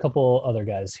talk about a couple other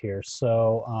guys here.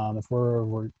 So, if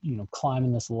we're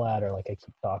climbing this ladder, like I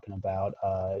keep talking about,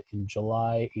 in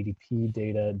July ADP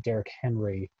data, Derrick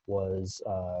Henry was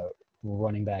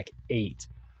running back 8.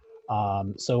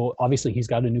 So obviously he's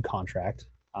got a new contract.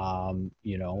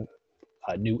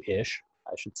 New-ish,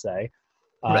 I should say.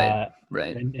 Right. Uh,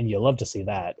 Right. and you love to see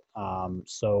that.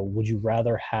 So would you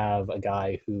rather have a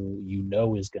guy who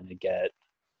is going to get,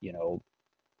 you know,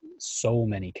 so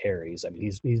many carries? I mean,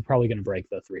 he's probably going to break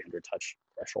the 300 touch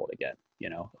threshold again.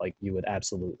 Like you would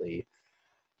absolutely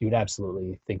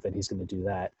think that he's going to do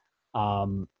that.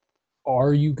 Um,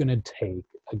 are you going to take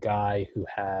a guy who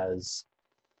has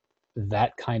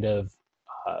that kind of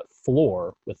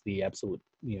floor with the absolute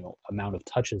amount of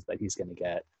touches that he's going to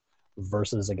get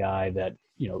versus a guy that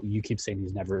you keep saying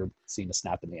he's never seen a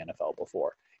snap in the NFL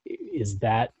before? Is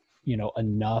that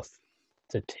enough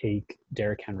to take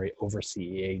Derrick Henry over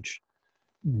CEH,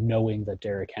 knowing that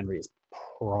Derrick Henry is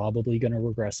probably going to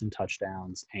regress in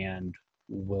touchdowns and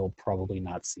will probably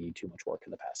not see too much work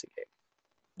in the passing game?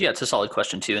 Yeah, it's a solid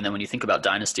question too. And then when you think about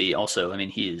dynasty, also, I mean,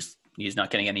 he's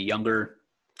not getting any younger.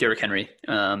 Derrick Henry,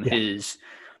 Yeah.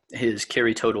 his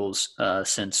carry totals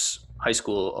since high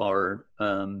school are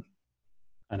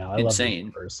I know. I love the insane.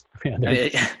 numbers.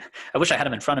 I wish I had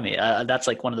him in front of me. That's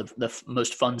like one of the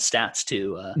most fun stats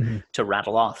Mhm. to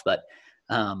rattle off. But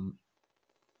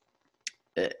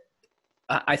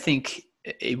I think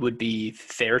it would be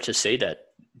fair to say that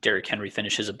Derrick Henry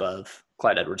finishes above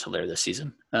Clyde Edwards-Helaire this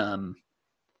season.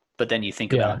 But then you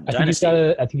think Yeah, about dynasty.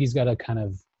 I think he's got to kind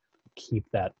of keep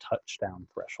that touchdown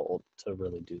threshold to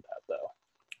really do that, though.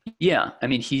 Yeah, I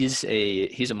mean he's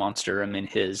a monster. I mean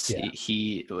Yeah.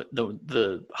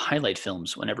 the highlight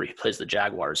films whenever he plays the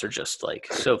Jaguars are just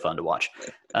like so fun to watch,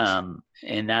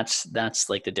 and that's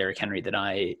like the Derrick Henry that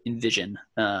I envision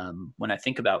when I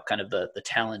think about kind of the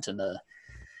talent and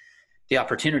the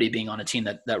opportunity being on a team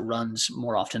that runs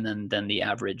more often than the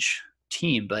average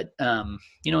team. But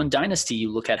in Dynasty,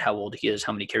 you look at how old he is,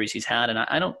 how many carries he's had, and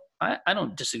I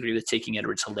don't disagree with taking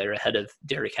Edwards-Helaire ahead of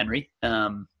Derrick Henry.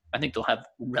 I think they'll have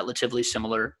relatively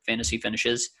similar fantasy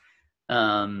finishes.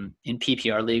 In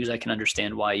PPR leagues, I can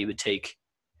understand why you would take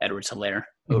Edwards-Helaire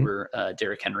over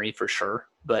Derrick Henry for sure.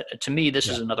 But to me, this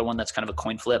is another one that's kind of a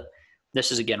coin flip.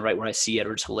 This is, again, right where I see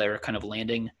Edwards-Helaire kind of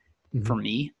landing for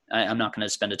me. I'm not going to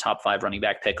spend a top 5 running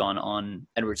back pick on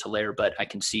Edwards-Helaire, but I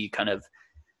can see kind of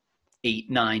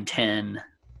 8, 9, 10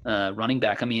 running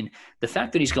back. I mean, the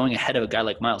fact that he's going ahead of a guy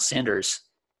like Miles Sanders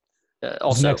He's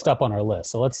also next up on our list.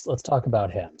 So let's talk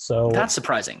about him. So that's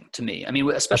surprising to me. I mean,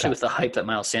 especially with the hype that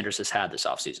Miles Sanders has had this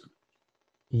offseason.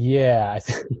 yeah, I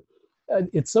think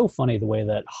it's so funny the way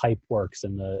that hype works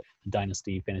in the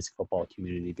dynasty fantasy football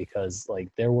community, because like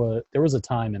there was a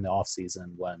time in the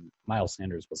offseason when Miles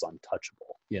Sanders was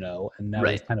untouchable, and now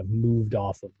he's kind of moved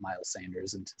off of Miles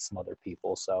Sanders into some other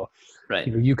people. So Right.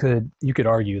 you could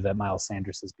argue that Miles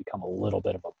Sanders has become a little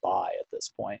bit of a buy at this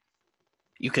point.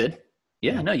 You could.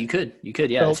 Yeah, no, you could.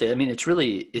 Yeah. So,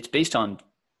 It's based on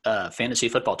fantasy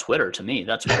football Twitter to me.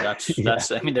 That's yeah.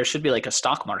 I mean, there should be like a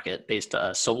stock market based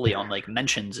solely on like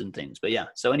mentions and things. But yeah.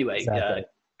 So anyway, Exactly.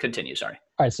 Continue. Sorry.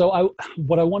 All right. So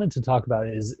what I wanted to talk about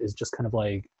is just kind of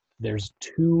like there's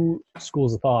 2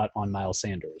 schools of thought on Miles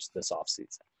Sanders this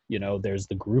offseason. There's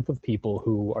the group of people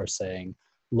who are saying,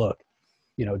 look,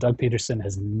 Doug Peterson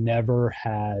has never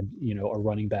had, a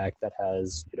running back that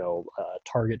has, a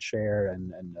target share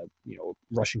and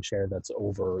rushing share that's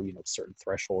over, certain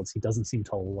thresholds. He doesn't seem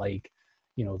to like,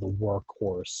 the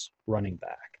workhorse running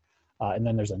back. And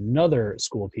then there's another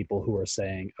school of people who are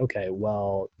saying, okay,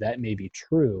 well, that may be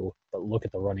true, but look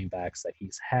at the running backs that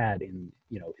he's had in,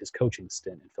 his coaching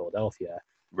stint in Philadelphia.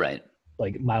 Right.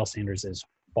 Like Miles Sanders is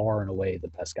far and away the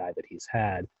best guy that he's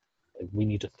had. Like, we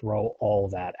need to throw all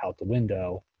that out the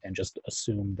window and just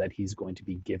assume that he's going to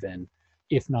be given,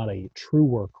 if not a true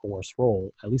workhorse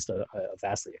role, at least a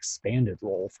vastly expanded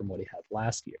role from what he had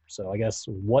last year. So I guess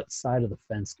what side of the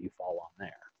fence do you fall on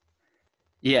there?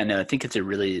 Yeah, no, I think it's a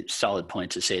really solid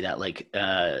point to say that. Like,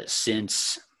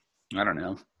 since, I don't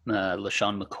know,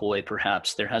 LaShawn McCoy,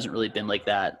 perhaps, there hasn't really been like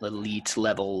that elite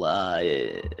level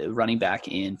running back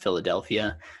in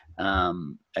Philadelphia.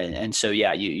 And so,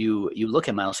 yeah, you look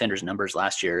at Miles Sanders' numbers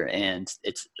last year, and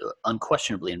it's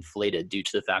unquestionably inflated due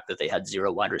to the fact that they had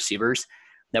 0 wide receivers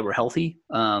that were healthy.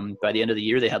 By the end of the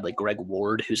year, they had like Greg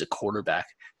Ward, who's a quarterback,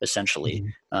 essentially,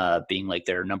 being like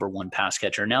their number 1 pass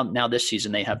catcher. Now this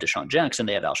season, they have Deshaun Jackson,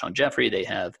 they have Alshon Jeffrey, they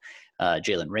have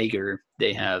Jalen Reagor,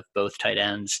 they have both tight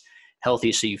ends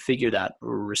healthy. So you figure that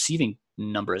receiving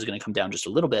number is going to come down just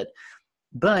a little bit.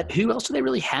 But who else do they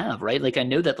really have, right? Like, I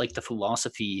know that like the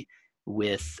philosophy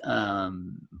with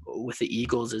the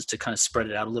Eagles is to kind of spread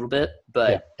it out a little bit.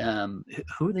 Yeah. But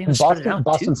who are they going to And spread it Boston out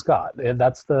Boston to? Scott.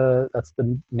 That's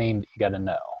the name that you got to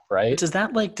know, right? Does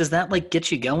that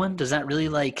get you going? Does that really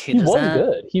like He does was that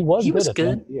good. He was he good was at the end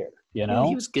good. of the year, you Yeah, he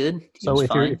know. was good. He So was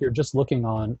if you're fine. if you're just looking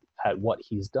on at what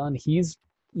he's done, he's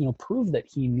proved that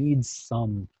he needs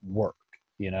some work,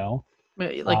 you know.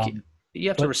 Like Um, you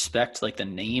have to but respect like the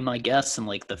name, I guess, and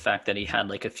like the fact that he had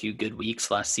like a few good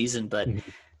weeks last season. But mhm,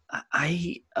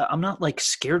 I'm not like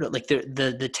scared of like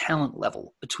the talent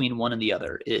level between one and the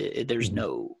other. There's mhm,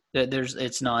 no there's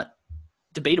it's not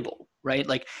debatable, right?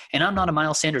 Like, and I'm not a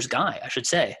Miles Sanders guy, I should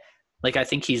say. Like, I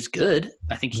think he's good.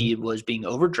 I think mhm, he was being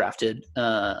overdrafted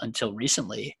until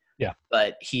recently, yeah,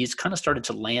 but he's kind of started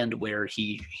to land where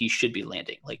he should be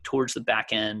landing, like towards the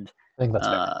back end, I think that's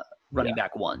fair. uh, Yeah, running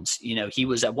back ones. He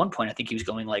was at one point. I think he was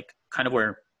going like kind of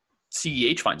where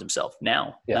CEH finds himself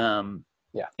now, yeah,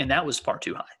 yeah. and that was far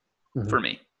too high Mhm. for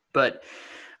me. But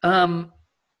um,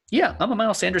 yeah, I'm a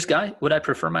Miles Sanders guy. Would I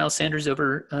prefer Miles Sanders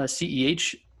over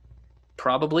CEH?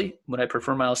 Probably. Would I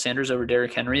prefer Miles Sanders over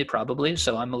Derrick Henry? Probably.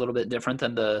 So I'm a little bit different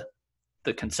than the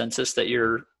consensus that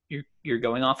you're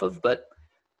going off of. But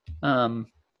um,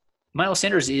 Miles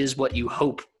Sanders is what you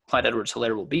hope Clyde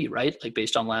Edwards-Helaire will be, right? Like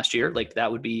based on last year, like that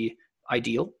would be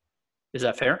ideal. Is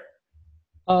that fair?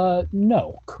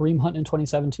 No, Kareem Hunt in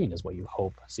 2017 is what you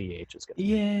hope CEH is going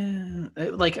to be.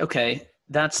 Yeah. Like okay,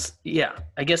 that's yeah.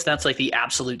 I guess that's like the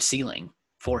absolute ceiling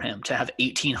for him to have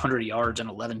 1,800 yards and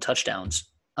 11 touchdowns.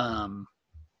 Um,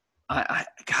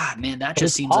 God, man, that But just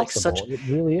it's seems like such possible. It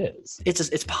really is.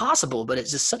 it's possible, but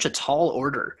it's just such a tall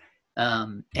order.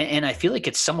 And I feel like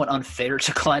it's somewhat unfair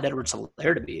to Clyde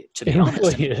Edwards-Helaire to It be honest. I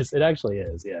really mean, is. It actually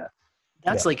is. Yeah.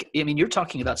 Yeah. that's like I mean, you're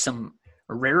talking about some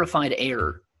rarefied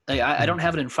air. Like, I Mhm. don't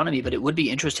have it in front of me, but it would be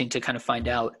interesting to kind of find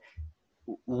out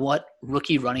what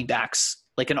rookie running backs,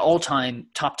 like an all-time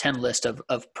top 10 list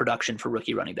of production for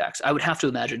rookie running backs. I would have to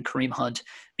imagine Kareem Hunt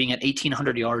being at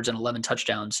 1,800 yards and 11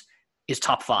 touchdowns is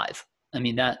top five. I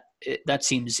mean, that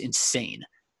seems insane.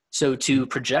 So to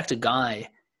project a guy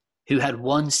who had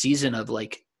one season of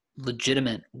like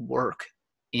legitimate work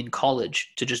in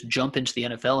college to just jump into the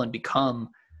NFL and become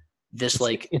this It's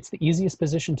like it's the easiest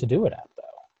position to do it at, though.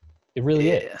 It really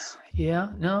yeah, is. yeah,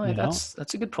 no, You know,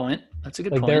 that's a good point. That's a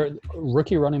good like point. their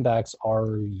rookie running backs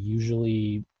are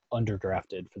usually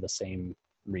underdrafted for the same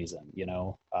reason.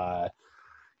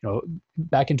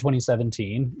 Back in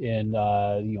 2017 in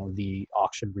the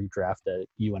auction redraft that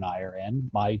you and I are in,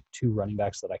 my two running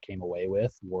backs that I came away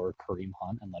with were Kareem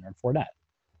Hunt and Leonard Fournette.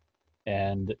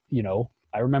 And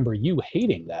I remember you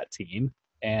hating that team,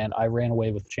 and I ran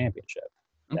away with the championship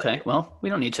that Okay, year. well, we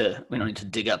don't need to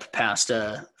dig up past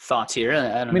thoughts here.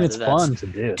 I I don't mean, know it's that that's fun to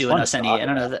do. It's doing fun to us any. talk I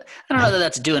don't know that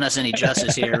that's doing us any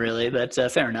justice here, really. But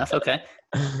fair enough. Okay.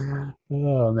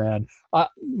 Oh man,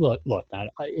 look, man.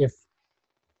 If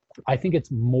I think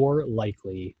it's more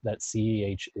likely that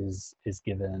CEH is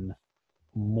given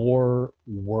more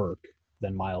work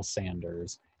than Miles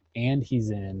Sanders, and he's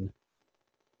in,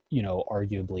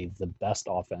 arguably the best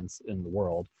offense in the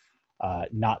world.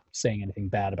 Not saying anything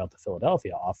bad about the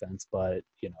Philadelphia offense, but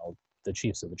the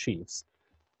Chiefs are the Chiefs.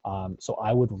 So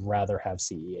I would rather have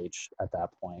CEH at that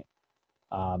point.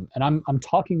 And I'm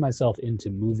talking myself into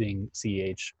moving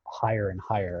CEH higher and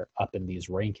higher up in these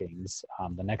rankings.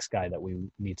 The next guy that we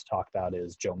need to talk about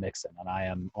is Joe Mixon, and I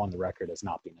am on the record as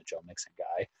not being a Joe Mixon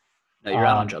guy. No, you're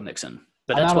out on Um, Joe Mixon.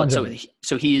 But I'm that's out on what. Joe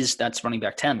So Mixon. that's running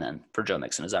back 10 then for Joe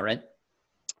Mixon. Is that right?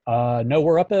 No,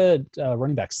 we're up at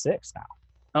running back 6 now.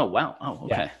 Oh wow. Oh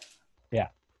Yeah, okay. yeah.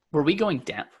 Were we going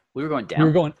down? We were going We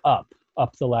were down. going up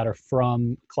the ladder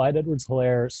from Clyde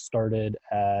Edwards-Helaire started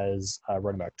as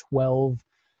running back 12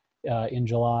 in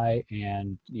July,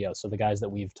 and so the guys that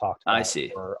we've talked I about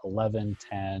see. were 11,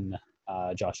 10.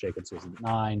 Josh Jacobs was at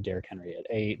 9, Derrick Henry at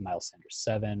 8, Miles Sanders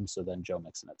 7. So then Joe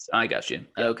Mixon at 6. I got you.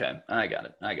 Yeah, Okay, I got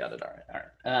it. I got it. All right. All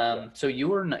right. yeah. So you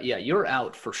were yeah, you're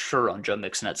out for sure on Joe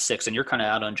Mixon at 6, and you're kind of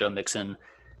out on Joe Mixon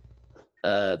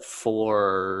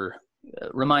for.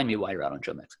 Remind me why you're out on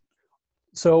Joe Mixon.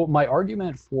 So my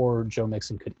argument for Joe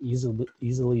Mixon could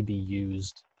easily be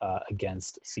used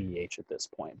against CEH at this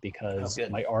point, Oh, because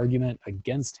good. my argument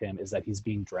against him is that he's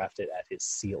being drafted at his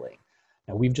ceiling.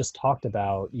 Now we've just talked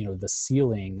about the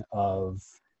ceiling of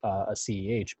a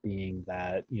CEH being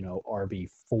that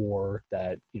RB4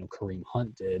 that Kareem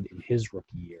Hunt did in his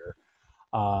rookie year.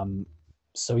 Um,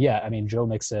 so yeah, I mean Joe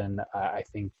Mixon, I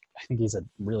think he's a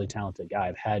really talented guy.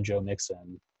 I've had Joe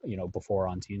Mixon, before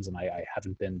on teams, and I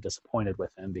haven't been disappointed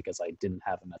with him because I didn't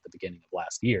have him at the beginning of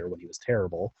last year when he was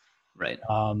terrible. Right.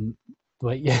 Um,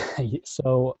 but yeah,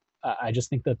 so I just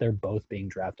think that they're both being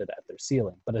drafted at their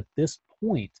ceiling. But at this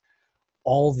point,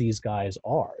 all these guys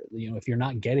are. If you're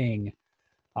not getting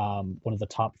one of the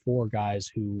top 4 guys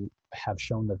who have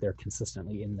shown that they're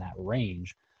consistently in that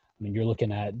range, I mean, you're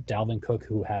looking at Dalvin Cook,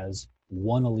 who has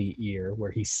one elite year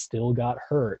where he still got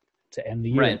hurt to end the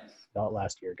year. Right. Not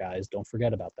last year, guys. Don't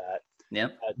forget about that.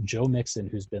 Yep. Joe Mixon,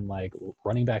 who's been like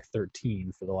running back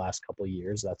 13 for the last couple of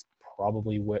years. That's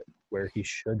probably where he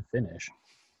should finish.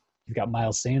 You've got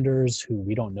Miles Sanders, who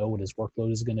we don't know what his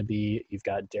workload is going to be. You've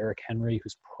got Derrick Henry,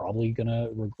 who's probably going to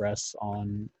regress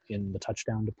in the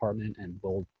touchdown department and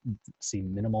will see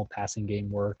minimal passing game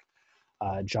work.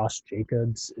 Josh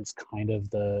Jacobs is kind of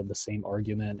the same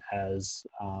argument as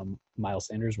Miles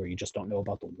Sanders, where you just don't know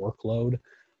about the workload.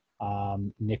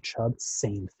 Nick Chubb,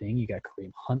 same thing. You got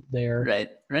Kareem Hunt there. Right.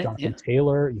 Jonathan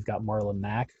Taylor. You've got Marlon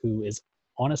Mack, who is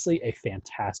honestly a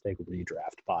fantastic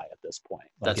redraft buy at this point.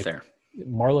 That's fair.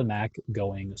 Marlon Mack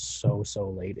going so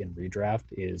late in redraft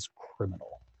is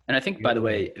criminal. And I think, by the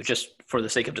way, just for the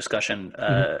sake of discussion,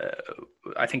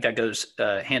 I think that goes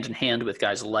hand in hand with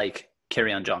guys like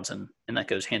Kerryon Johnson, and that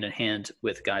goes hand in hand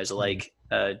with guys like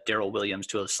Darrell Williams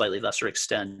to a slightly lesser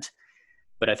extent.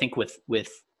 But I think with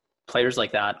players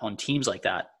like that on teams like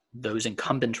that, those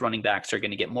incumbent running backs are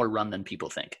going to get more run than people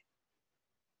think.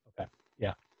 Okay.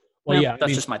 Yeah. Well,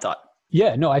 that's just my thought.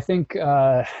 Yeah. No, I think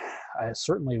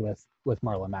certainly with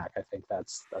Marlon Mack, I think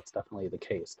that's definitely the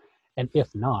case. And if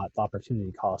not, the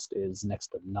opportunity cost is next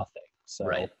to nothing. So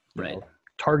right.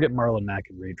 Target Marlon Mack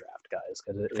in redraft, guys,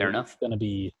 because fair enough.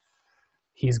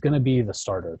 He's going to be the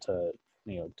starter to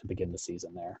begin the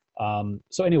season there.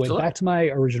 So anyway, back to my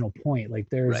original point, like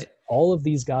there's all of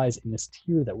these guys in this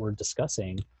tier that we're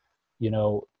discussing.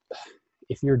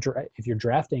 If you're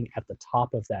drafting at the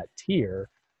top of that tier,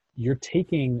 you're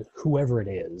taking whoever it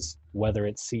is, whether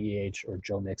it's CEH or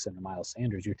Joe Mixon or Miles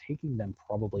Sanders, you're taking them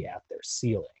probably at their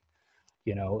ceiling.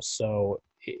 So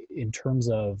in terms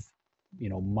of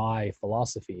my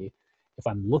philosophy, if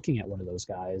I'm looking at one of those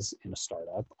guys in a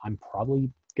startup, I'm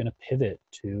probably going to pivot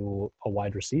to a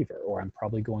wide receiver, or I'm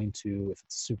probably going to, if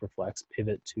it's super flex,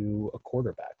 pivot to a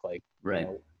quarterback. Like,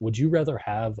 would you rather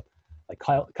have like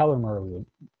Kyler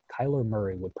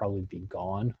Murray would probably be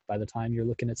gone by the time you're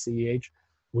looking at CEH.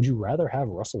 Would you rather have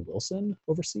Russell Wilson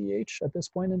over CEH at this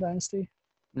point in Dynasty?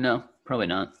 No, probably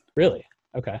not. Really?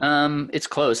 Okay. It's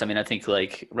close. I mean, I think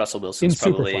like Russell Wilson's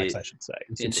probably Superflex, I should say.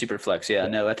 In Superflex. Yeah.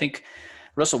 No, I think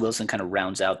Russell Wilson kind of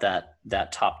rounds out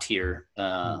that top tier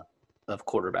of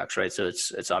quarterbacks, right? So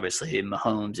it's obviously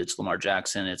Mahomes, it's Lamar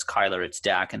Jackson, it's Kyler, it's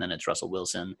Dak, and then it's Russell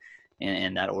Wilson,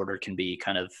 and that order can be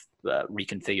kind of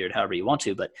reconfigured however you want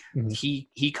to. But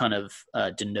he kind of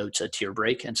denotes a tier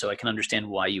break, and so I can understand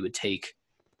why you would take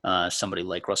somebody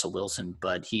like Russell Wilson,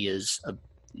 but he is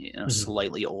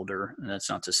slightly older, and that's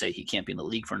not to say he can't be in the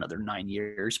league for another 9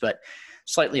 years, but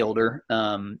slightly older.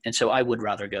 And so I would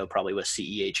rather go probably with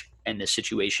CEH in this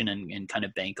situation and kind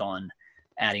of bank on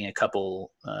adding a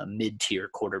couple mid-tier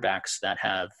quarterbacks that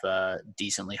have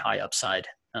decently high upside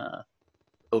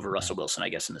over Russell Wilson, I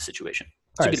guess, in this situation.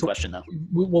 It's a good question, though.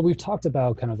 Well, we've talked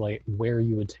about kind of like where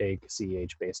you would take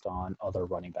CEH based on other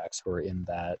running backs who are in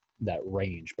that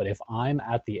range. But if I'm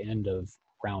at the end of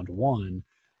round one,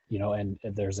 and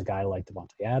there's a guy like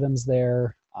Devontae Adams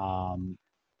there,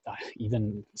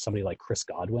 even somebody like Chris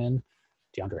Godwin,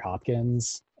 DeAndre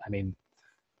Hopkins. I mean,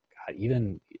 God,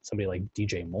 even somebody like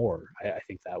DJ Moore. I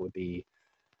think that'd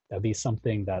be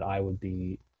something that I would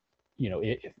be,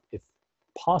 if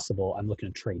possible, I'm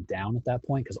looking to trade down at that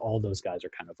point because all those guys are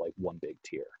kind of like one big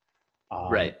tier.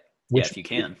 Right. If you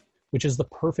can. Which is the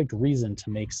perfect reason to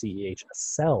make CEH a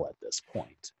sell at this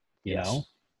point. You know?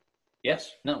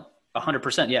 Yes. No.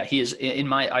 100%. Yeah, he is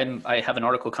I have an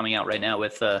article coming out right now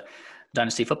with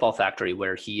Dynasty Football Factory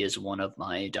where he is one of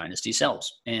my dynasty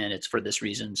sells. And it's for this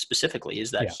reason specifically,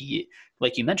 is that he,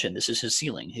 like you mentioned, this is his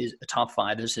ceiling. His top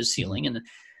 5 is his ceiling.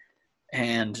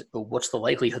 And what's the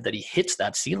likelihood that he hits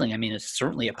that ceiling? I mean, it's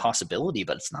certainly a possibility,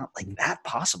 but it's not like that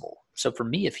possible. So for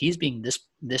me, if he's being this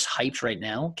hyped right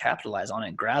now, capitalize on it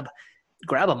and grab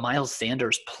a Miles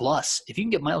Sanders plus. If you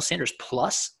can get Miles Sanders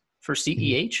plus for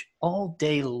CEH all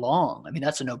day long, I mean,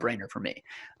 that's a no-brainer for me.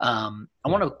 I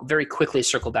want to very quickly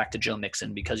circle back to Joe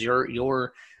Mixon because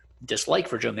your dislike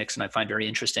for Joe Mixon I find very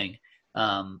interesting.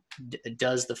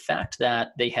 Does the fact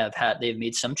that they've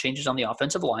made some changes on the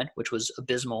offensive line, which was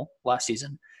abysmal last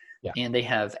season, and they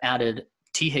have added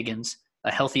T. Higgins,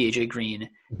 a healthy AJ Green,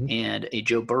 and a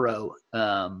Joe Burrow,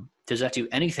 does that do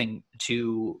anything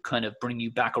to kind of bring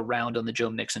you back around on the Joe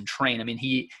Mixon train? I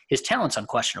mean, his talent's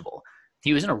unquestionable.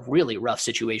 He was in a really rough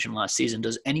situation last season.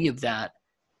 Does any of that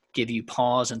give you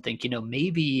pause and think,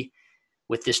 maybe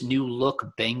with this new look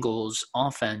Bengals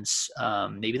offense,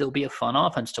 maybe there'll be a fun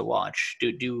offense to watch?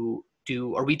 Do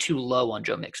Are we too low on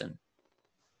Joe Mixon?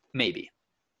 Maybe.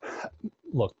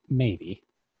 Look, maybe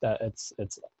that it's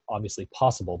obviously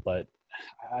possible, but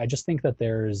I just think that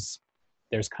there's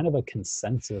kind of a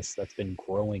consensus that's been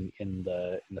growing in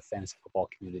the fantasy football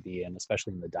community, and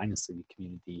especially in the dynasty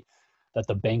community, that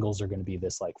the Bengals are going to be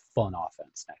this like fun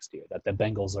offense next year, that the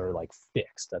Bengals are like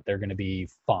fixed, that they're going to be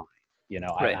fine.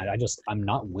 Right. I'm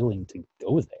not willing to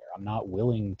go there. I'm not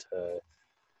willing to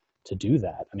do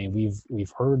that. I mean,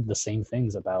 we've heard the same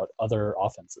things about other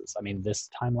offenses. I mean, this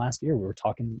time last year we were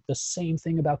talking the same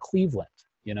thing about Cleveland,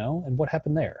 and what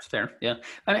happened there? It's fair. Yeah.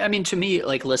 I mean, to me,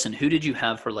 like, listen, who did you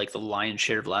have for like the lion's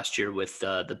share of last year with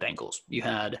the Bengals? You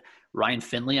had Ryan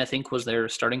Finley, I think, was their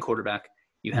starting quarterback.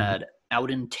 You had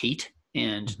Auden Tate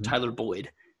and Tyler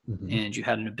Boyd, and you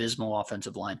had an abysmal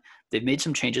offensive line. They've made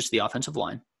some changes to the offensive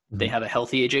line. They have a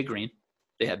healthy AJ Green.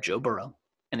 They have Joe Burrow,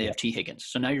 and they have T. Higgins.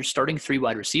 So now your starting 3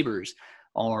 wide receivers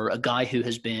are a guy who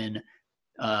has been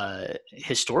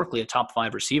historically a top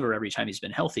 5 receiver every time he's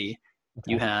been healthy.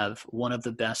 Okay. You have one of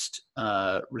the best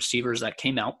receivers that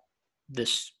came out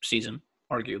this season,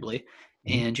 arguably,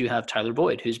 and you have Tyler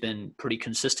Boyd, who's been pretty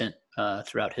consistent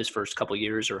throughout his first couple of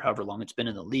years or however long it's been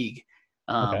in the league.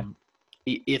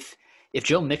 If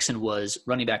Joe Mixon was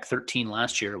running back 13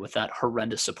 last year with that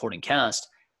horrendous supporting cast,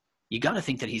 you got to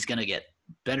think that he's going to get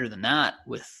better than that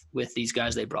with these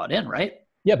guys they brought in, right?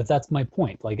 Yeah, but that's my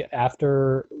point. Like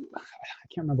after, I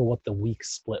can't remember what the week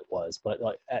split was, but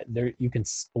like there you can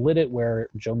split it where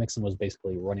Joe Mixon was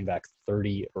basically running back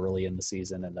 30 early in the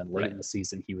season, and then late in the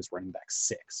season he was running back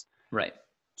 6. Right.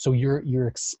 So you're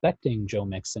expecting Joe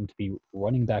Mixon to be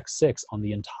running back 6 on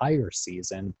the entire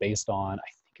season based on, I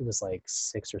think it was like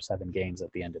 6 or 7 games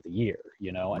at the end of the year,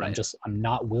 and I'm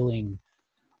not willing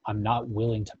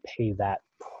to pay that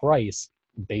price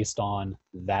based on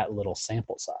that little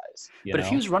sample size. But if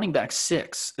he was running back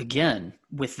 6 again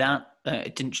with that,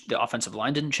 the offensive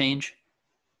line didn't change.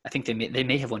 I think they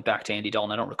may have went back to Andy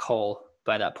Dalton. I don't recall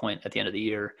by that point at the end of the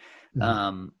year.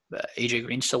 AJ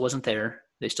Green still wasn't there.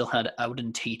 They still had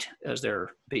Auden Tate as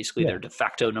their de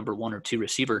facto number 1 or 2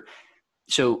 receiver.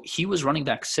 So he was running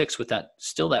back 6 with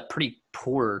that pretty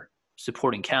poor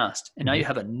supporting cast. And now you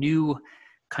have a new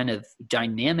kind of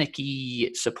dynamic-y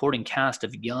supporting cast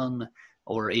of young,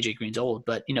 or AJ Green's old,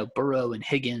 but Burrow and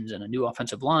Higgins and a new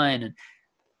offensive line. And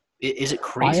is it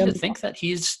crazy to think that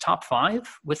he's top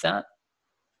 5 with that?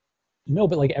 No,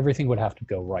 but like everything would have to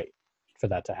go right for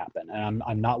that to happen. And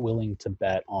I'm not willing to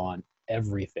bet on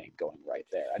everything going right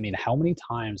there. I mean, how many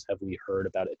times have we heard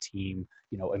about a team,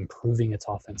 improving its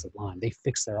offensive line? They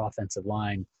fixed their offensive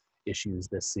line issues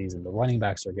this season. The running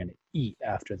backs are going to eat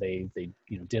after they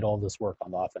did all this work on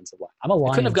the offensive line. I'm a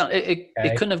Lions.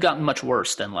 It couldn't have gotten much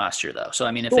worse than last year, though. So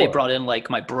I mean, if they brought in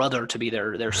like my brother to be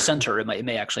their center, it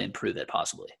may actually improve it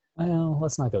possibly. Well,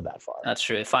 let's not go that far. That's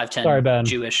true. 5'10"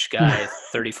 Jewish guy,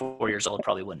 34 years old,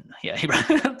 probably wouldn't. Yeah, he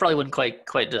probably wouldn't quite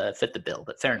fit the bill.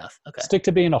 But fair enough. Okay. Stick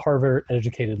to being a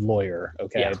Harvard-educated lawyer.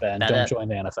 Okay, yeah, Ben. Don't join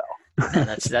the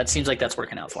NFL. That seems like that's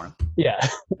working out for him. Yeah.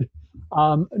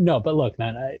 No, but look,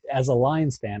 man, as a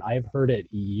Lions fan, I've heard it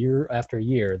year after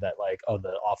year that like, oh,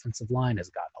 the offensive line has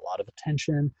gotten a lot of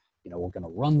attention. We're going to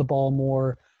run the ball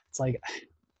more. It's like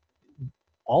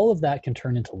all of that can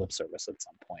turn into lip service at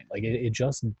some point. Like it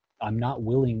just, I'm not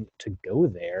willing to go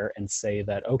there and say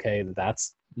that, okay,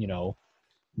 that's,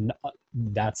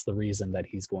 that's the reason that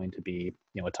he's going to be,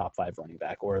 a top 5 running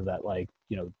back, or that like,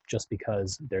 just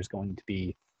because there's going to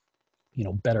be,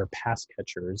 better pass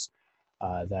catchers,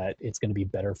 that it's going to be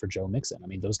better for Joe Mixon. I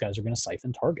mean, those guys are going to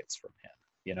siphon targets from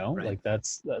him, right. Like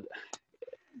that's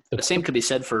the same could be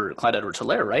said for Clyde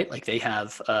Edwards-Helaire, right? Like they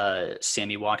have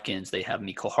Sammy Watkins, they have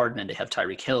Mecole Hardman, they have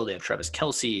Tyreek Hill, they have Travis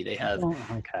Kelce, they have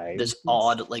this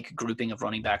odd like grouping of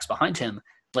running backs behind him.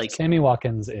 Like Sammy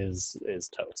Watkins is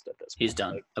toast at this point. He's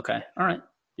done. Like, okay. All right.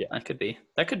 Yeah. That could be.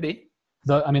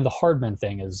 The Hardman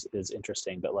thing is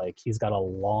interesting, but like he's got a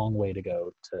long way to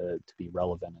go to be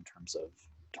relevant in terms of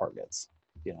targets.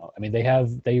 I mean,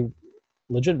 they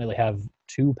legitimately have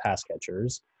 2 pass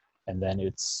catchers, and then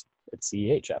it's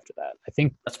CEH after that. I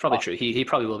think that's probably true. He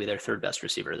probably will be their 3rd best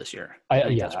receiver this year.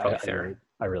 That's probably fair.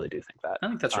 I really do think that. I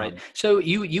think that's right. So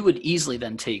you would easily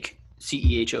then take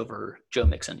CEH over Joe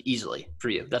Mixon easily for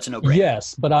you. That's a no-brainer.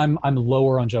 Yes, but I'm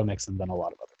lower on Joe Mixon than a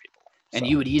lot of other people.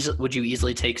 And would you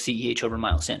easily take CEH over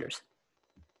Miles Sanders?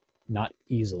 Not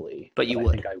easily, but you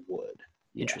would. I think I would.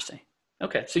 Interesting. Yeah.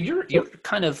 Okay, so you're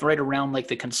kind of right around like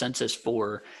the consensus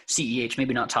for CEH,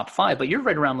 maybe not top 5, but you're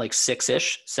right around like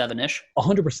 6-ish, 7-ish.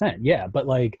 100%, yeah. But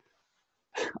like,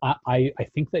 I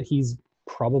think that he's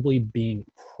probably being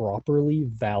properly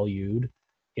valued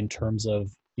in terms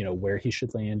of where he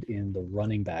should land in the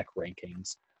running back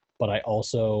rankings but I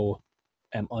also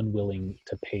am unwilling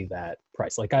to pay that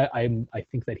price. Like I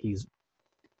think that he's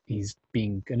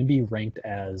going to be ranked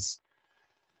as,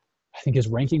 I think his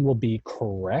ranking will be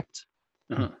correct,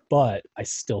 but I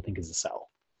still think it's a sell.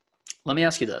 Let me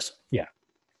ask you this. Yeah.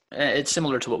 It's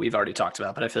similar to what we've already talked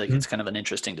about, but I feel like it's kind of an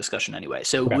interesting discussion anyway.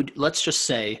 So let's just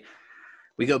say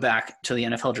we go back to the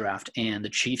NFL draft and the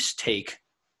Chiefs take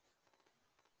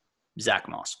Zach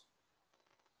Moss.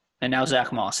 And now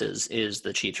Zach Moss is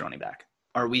the Chiefs running back.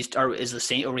 Are we having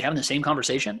the same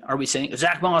conversation? Are we saying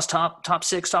Zach Moss top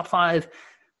 6, top 5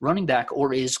 running back,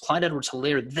 or is Clyde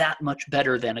Edwards-Helaire that much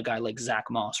better than a guy like Zach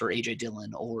Moss or AJ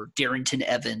Dillon or Darrington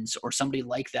Evans or somebody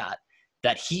like that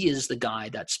he is the guy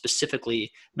that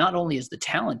specifically not only is the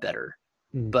talent better,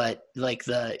 but like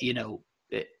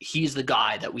he's the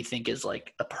guy that we think is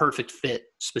like a perfect fit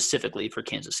specifically for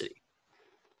Kansas City?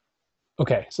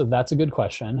 Okay, so that's a good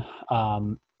question.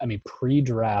 I mean,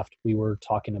 pre-draft, we were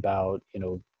talking about,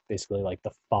 basically like the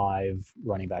 5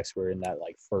 running backs who were in that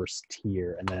like first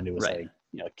tier, and then it was like,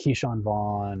 Keyshawn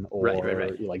Vaughn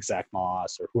or like Zach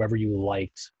Moss or whoever you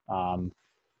liked.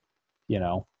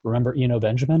 Remember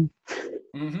Benjamin?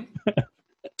 Mm-hmm.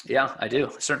 Yeah, I do.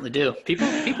 I certainly do.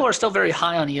 People are still very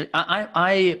high on you.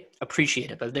 I appreciate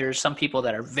it, but there's some people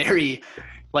that are very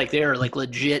they're like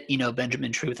legit,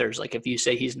 Benjamin truthers. Like if you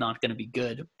say he's not going to be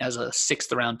good as a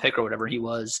 6th round pick or whatever he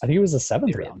was, I think he was a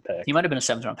 7th round pick. He might have been a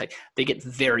 7th round pick. They get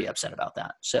very upset about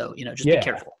that. So, just be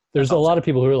careful. There's a lot of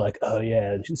people who are like, oh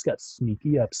yeah, she's got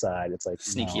sneaky upside. It's like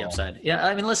sneaky upside. Yeah.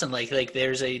 I mean, listen, like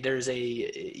there's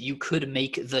a, you could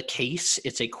make the case.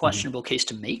 It's a questionable case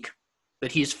to make,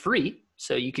 but he's free.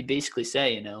 So you could basically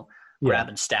say, grab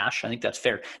and stash. I think that's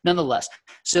fair. Nonetheless.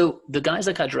 So the guys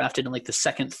that got drafted in like the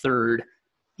 2nd, 3rd,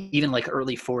 even like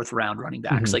early 4th round running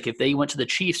backs, like if they went to the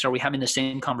Chiefs, are we having the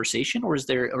same conversation, or is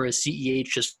CEH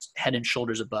just head and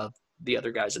shoulders above the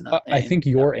other guys? I think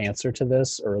your answer to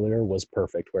this earlier was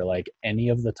perfect, where like any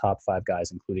of the top 5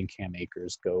 guys, including Cam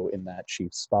Akers, go in that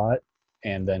Chiefs spot,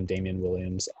 and then Damian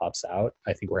Williams opts out.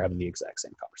 I think we're having the exact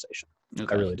same conversation.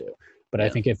 Okay. I really do. But I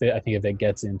think if it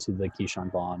gets into the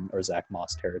Keyshawn Vaughn or Zach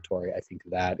Moss territory, I think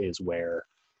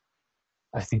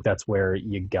that's where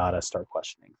you gotta start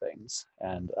questioning things.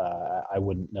 And I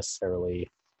wouldn't necessarily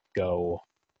go,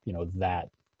 that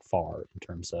far in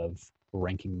terms of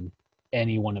ranking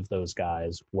any one of those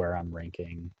guys where I'm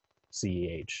ranking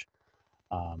CEH.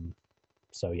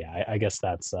 So yeah, I guess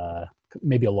that's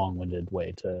maybe a long-winded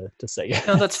way to say it.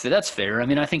 No, that's fair. I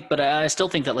mean, but I still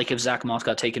think that like if Zach Moss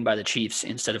got taken by the Chiefs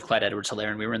instead of Clyde Edwards-Helaire,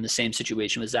 and we were in the same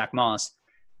situation with Zach Moss,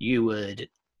 we'd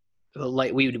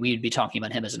be talking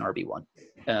about him as an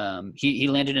RB1. He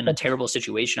landed in a terrible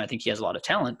situation. I think he has a lot of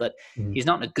talent, but he's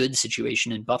not in a good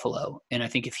situation in Buffalo. And I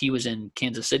think if he was in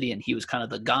Kansas City and he was kind of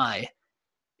the guy,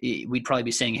 we'd probably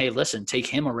be saying, hey, listen, take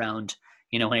him around,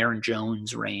 an Aaron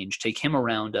Jones range, take him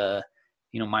around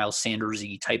Miles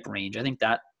Sanders-y type range. I think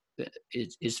that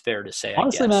is fair to say.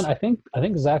 Honestly, man, I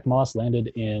think Zach Moss landed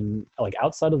in, like,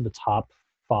 outside of the top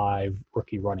 5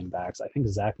 rookie running backs, I think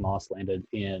Zach Moss landed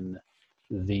in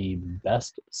the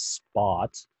best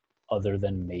spot other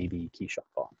than maybe Keyshawn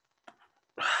Vaughn.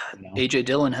 AJ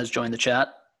Dillon has joined the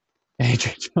chat.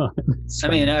 AJ Dillon. I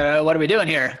mean, what are we doing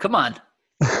here? Come on.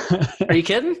 Are you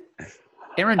kidding?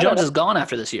 Aaron Jones is gone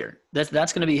after this year. That's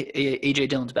going to be AJ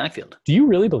Dillon's backfield. Do you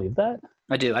really believe that?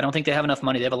 I do. I don't think they have enough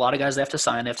money. They have a lot of guys they have to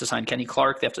sign. They have to sign Kenny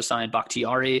Clark. They have to sign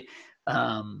Bakhtiari.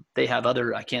 They have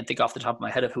I can't think off the top of my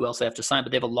head of who else they have to sign,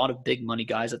 but they have a lot of big money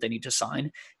guys that they need to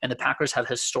sign. And the Packers have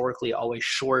historically always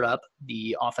shored up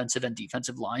the offensive and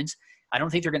defensive lines. I don't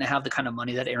think they're going to have the kind of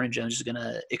money that Aaron Jones is going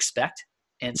to expect.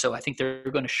 And so I think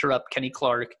they're going to shore up Kenny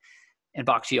Clark and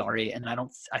Bakhtiari. And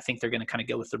I think they're going to kind of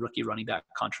go with the rookie running back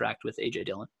contract with AJ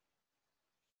Dillon.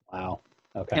 Wow.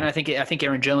 Okay. And I think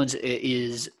Aaron Jones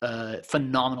is a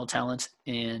phenomenal talent,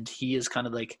 and he is kind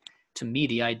of like, to me,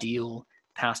 the ideal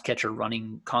pass catcher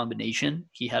running combination.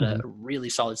 He had a really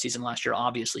solid season last year.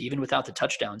 Obviously, even without the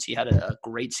touchdowns, he had a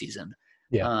great season.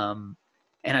 Yeah.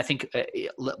 And I think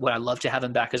would I love to have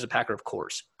him back as a Packer, of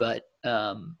course, but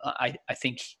I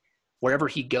think wherever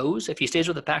he goes, if he stays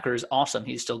with the Packers, awesome.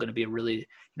 He's still going to be a really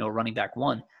running back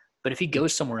 1. But if he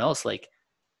goes somewhere else, like,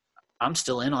 I'm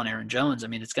still in on Aaron Jones. I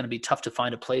mean, it's going to be tough to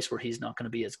find a place where he's not going to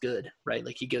be as good, right?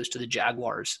 Like, he goes to the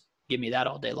Jaguars, give me that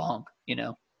all day long.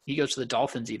 He goes to the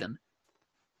Dolphins even,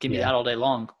 give me that all day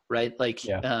long, right? Like,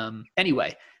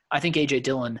 anyway, I think AJ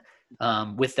Dillon,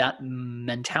 with that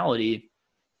mentality,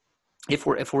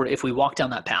 if we walk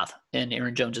down that path and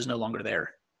Aaron Jones is no longer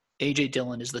there, AJ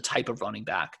Dillon is the type of running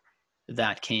back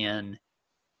that can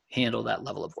handle that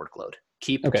level of workload.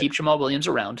 Keep Jamal Williams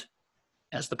around.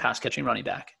 as the pass catching running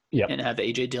back, Yep. and have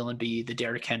AJ Dillon be the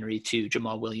Derrick Henry to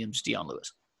Jamal Williams, Deion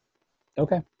Lewis.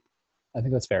 Okay. I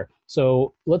think that's fair.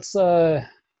 So let's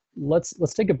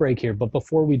take a break here. But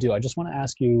before we do, I just want to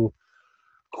ask you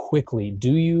quickly,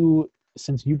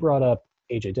 since you brought up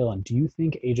AJ Dillon, do you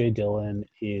think AJ Dillon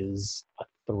is a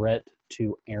threat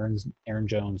to Aaron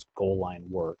Jones' goal line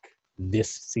work this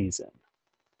season?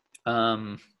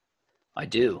 I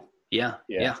do. Yeah,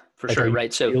 for Like, sure. are you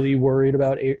Right. So really worried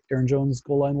about Aaron Jones'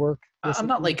 goal line work this I'm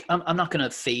not season? I'm not going to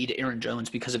fade Aaron Jones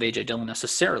because of AJ Dillon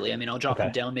necessarily. I mean, I'll drop him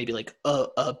Okay. down maybe like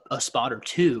a spot or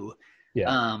two.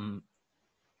 Yeah.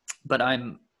 But I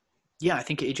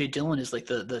think AJ Dillon is like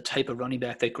the type of running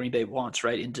back that Green Bay wants,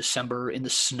 right? In December, in the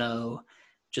snow,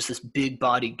 just this big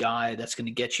body guy that's going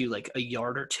to get you like a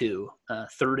yard or two,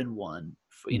 3rd and 1,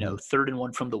 Mm-hmm. 3rd and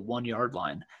 1 from the 1 yard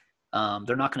line.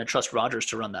 They're not going to trust Rodgers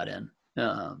to run that in.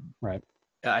 Right.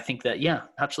 I think that, yeah,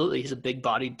 absolutely. He's a big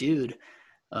bodied dude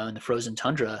in the frozen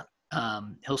tundra.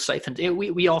 He'll siphon.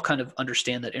 We all kind of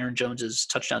understand that Aaron Jones's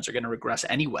touchdowns are going to regress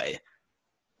anyway,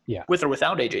 Yeah. with or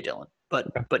without AJ Dillon.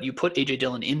 Okay. But you put AJ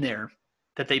Dillon in there,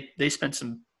 that they spent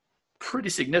some pretty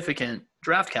significant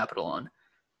draft capital on.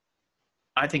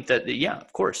 I think that, yeah,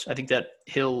 of course. I think that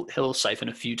he'll siphon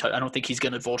a few. I don't think he's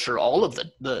going to vulture all of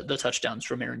the touchdowns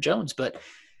from Aaron Jones, but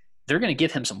they're going to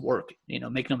give him some work.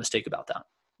 Make no mistake about that.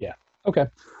 Yeah. Okay.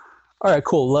 All right,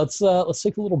 cool. Let's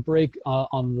take a little break.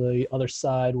 On the other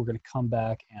side, we're going to come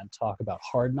back and talk about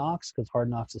Hard Knocks, because Hard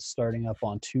Knocks is starting up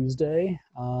on Tuesday.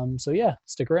 So yeah,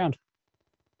 stick around.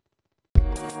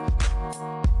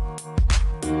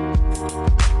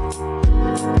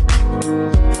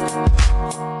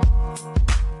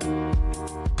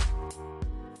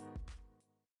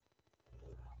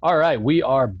 All right, we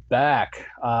are back.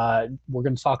 We're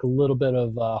going to talk a little bit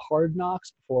of Hard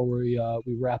Knocks before we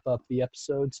wrap up the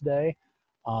episode today.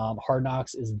 Hard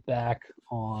Knocks is back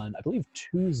on, I believe,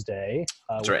 Tuesday.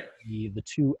 That's right. The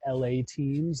two LA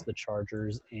teams, the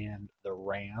Chargers and the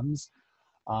Rams.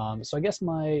 So I guess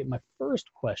my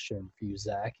first question for you,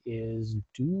 Zach, is: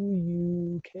 do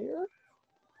you care?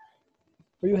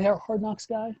 Are you a Hard Knocks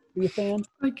guy? Are you a fan?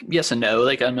 Like, yes and no.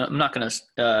 Like, I'm not going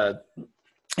to.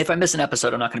 If I miss an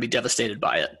episode, I'm not going to be devastated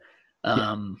by it.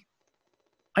 I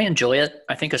enjoy it.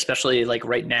 I think, especially like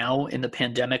right now in the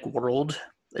pandemic world,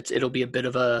 it'll be a bit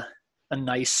of a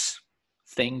nice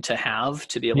thing to have,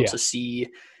 to be able to see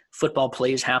football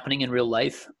plays happening in real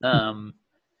life.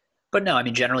 But no, I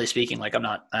mean, generally speaking, like I'm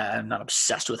not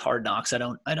obsessed with Hard Knocks. I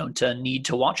don't need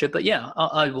to watch it, but yeah,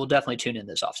 I will definitely tune in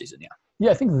this offseason. Yeah.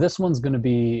 Yeah, I think this one's going to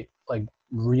be like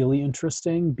really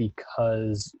interesting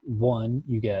because, one,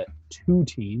 you get two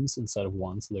teams instead of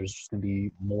one, so there's just going to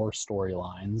be more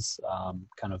storylines,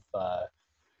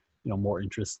 more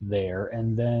interest there.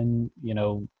 And then,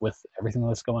 with everything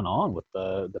that's going on with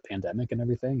the pandemic and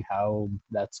everything, how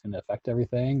that's going to affect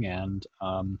everything. And,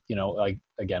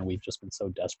 again, we've just been so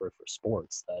desperate for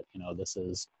sports that, this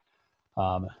is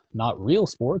not real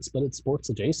sports, but it's sports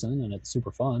adjacent and it's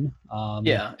super fun.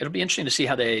 Yeah, it'll be interesting to see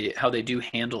how they do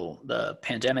handle the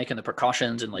pandemic and the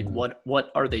precautions, and like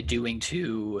what are they doing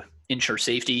to ensure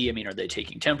safety? I mean, are they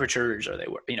taking temperatures? Are they,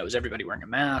 is everybody wearing a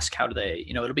mask? How do they,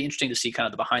 it'll be interesting to see kind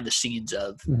of the behind the scenes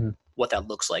of what that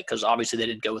looks like, because obviously they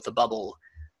didn't go with the bubble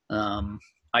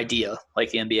idea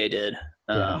like the NBA did.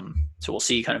 So we'll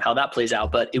see kind of how that plays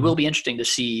out, but it will be interesting to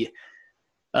see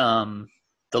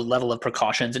the level of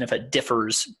precautions, and if it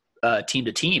differs team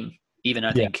to team, even,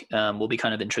 I think will be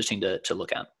kind of interesting to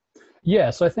look at.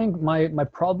 Yeah, so I think my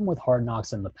problem with Hard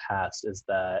Knocks in the past is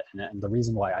that, and the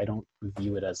reason why I don't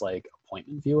view it as like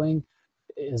appointment viewing,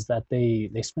 is that they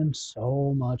spend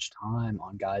so much time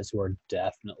on guys who are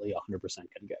definitely 100% going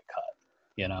to get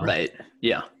cut, Right,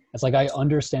 yeah. It's like, I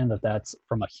understand that that's,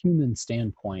 from a human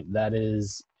standpoint, that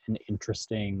is an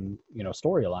interesting,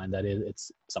 storyline. That is,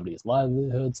 it's somebody's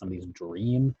livelihood, somebody's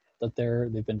dream that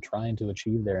they've been trying to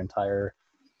achieve their entire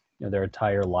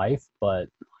life. But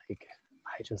like,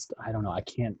 I don't know. I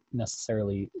can't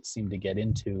necessarily seem to get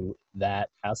into that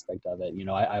aspect of it.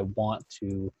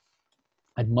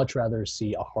 I'd much rather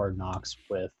see a Hard Knocks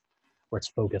where it's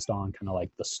focused on kind of like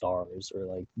the stars, or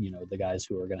like, the guys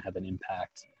who are going to have an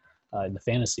impact in the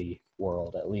fantasy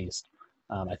world, at least.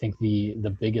 I think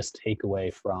the biggest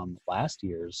takeaway from last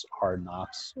year's Hard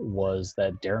Knocks was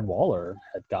that Darren Waller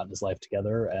had gotten his life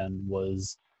together and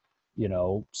was,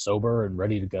 sober and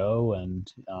ready to go. And,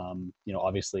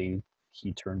 obviously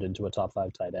he turned into a top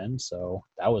 5 tight end. So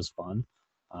that was fun.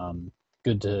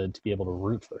 Good to be able to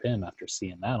root for him after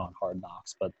seeing that on Hard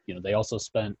Knocks. But, they also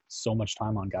spent so much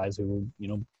time on guys who,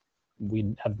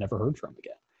 we have never heard from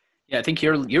again. Yeah, I think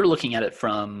you're looking at it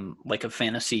from like a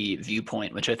fantasy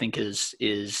viewpoint, which I think is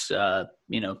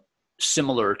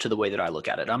similar to the way that I look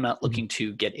at it. I'm not Mhm. looking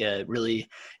to get really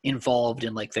involved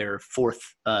in like their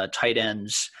fourth tight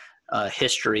ends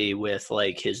history with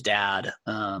like his dad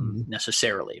Mhm.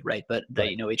 necessarily, right? But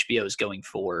Right. HBO is going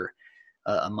for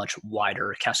a much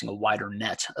wider, casting a wider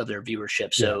net of their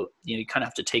viewership. Yeah. So you kind of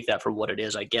have to take that for what it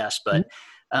is, I guess. But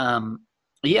Mhm.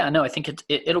 yeah, no, I think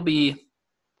it'll be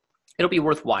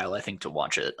worthwhile, I think, to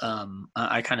watch it.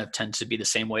 I kind of tend to be the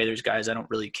same way. There's guys I don't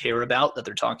really care about that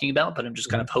they're talking about, but I'm just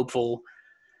kind Mhm. of hopeful,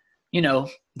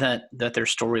 that their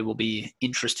story will be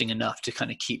interesting enough to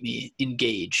kind of keep me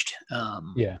engaged.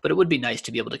 Yeah. But it would be nice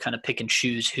to be able to kind of pick and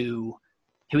choose who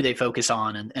they focus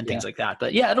on and Yeah. things like that.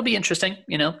 But yeah, it'll be interesting.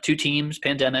 Two teams,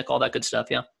 pandemic, all that good stuff.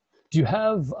 Yeah. Do you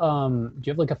have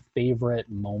like a favorite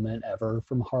moment ever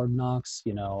from Hard Knocks?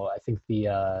 I think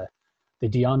the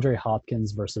DeAndre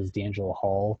Hopkins versus D'Angelo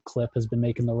Hall clip has been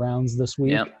making the rounds this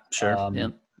Yeah. week, Sure. Yeah.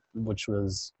 which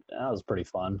was that was pretty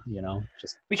fun.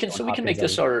 Just We can showing so we can make Hopkins at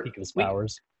this his our peak of his we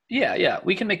powers. Yeah,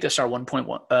 we can make this our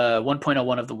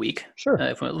 1.01 of the week. Sure.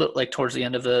 If we look like towards the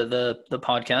end of the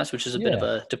podcast, which is a bit of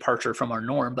Yeah. a departure from our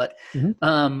norm, but Hmm.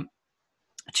 um,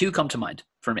 two come to mind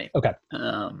for me. Okay.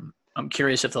 I'm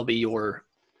curious if they'll be your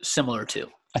similar two.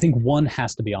 I think one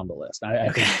has to be on the list. I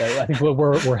think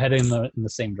we're heading in the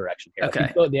same direction here. I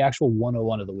Okay. think the actual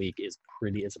 101 of the week is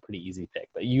a pretty easy pick.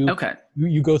 But Okay.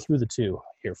 you go through the two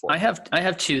here for I me.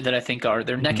 have two that I think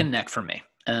they're neck Mhm. and neck for me.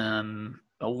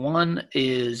 One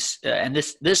is, and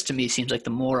this to me seems like the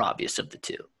more obvious of the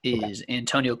two, Okay. is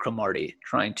Antonio Cromartie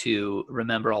trying to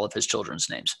remember all of his children's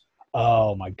names.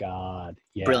 Oh my God.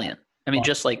 Yeah. Brilliant. I mean,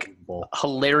 just like Unbelievable.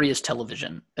 hilarious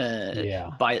television Yeah.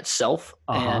 by itself,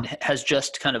 Uh-huh. and has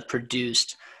just kind of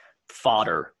produced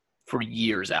fodder for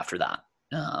years after that.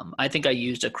 I think I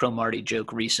used a Cromartie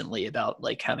joke recently about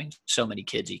like having so many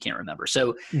kids you can't remember.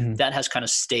 So Mhm. that has kind of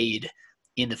stayed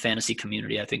in the fantasy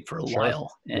community, I think, for a Sure.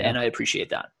 while, Yeah. and I appreciate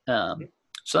that.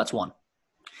 So that's one.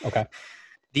 Okay.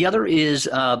 The other is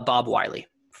Bob Wiley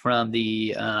from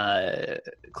the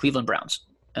Cleveland Browns.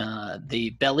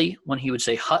 The belly, when he would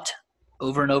say "hut"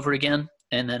 over and over again,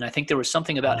 and then I think there was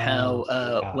something about how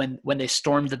Yeah. when they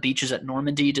stormed the beaches at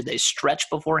Normandy, did they stretch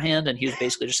beforehand? And he was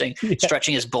basically just saying Yeah.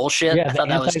 stretching is bullshit. Yeah. I The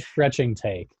thought anti-stretching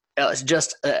take. that was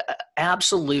just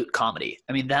absolute comedy.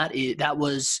 I mean, that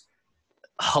was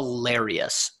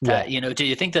hilarious. Yeah. Do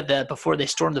you think that before they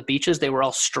stormed the beaches, they were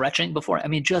all stretching before? I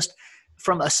mean, just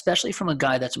especially from a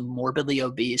guy that's morbidly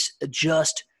obese,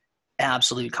 just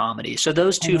absolute comedy. So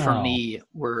those I two for know. me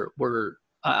were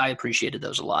I appreciated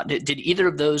those a lot. Did either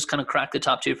of those kind of crack the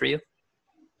top two for you?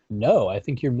 No, I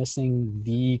think you're missing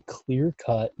the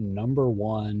clear-cut number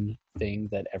one thing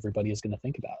that everybody is going to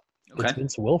think about. It's Okay,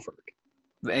 Vince Wilfork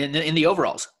in the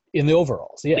overalls, in the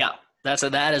overalls. Yeah. yeah,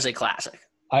 that is a classic,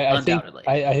 I think undoubtedly.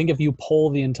 I think if you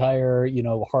poll the entire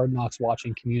Hard Knocks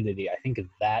watching community, I think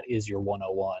that is your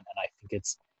 101, and I think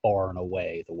it's far and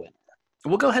away the winner.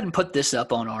 We'll go ahead and put this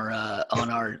up on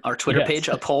our Twitter Yes. page,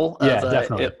 a poll Yeah, of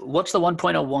definitely. what's the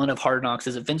 1.01 of Hard Knocks?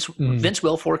 Is it Vince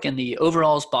Wilfork in the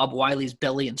overalls, Bob Wiley's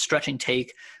belly and stretching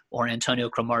take, or Antonio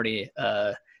Cromartie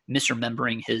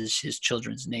misremembering his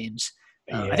children's names?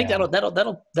 I think Yeah.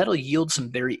 that'll yield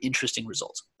some very interesting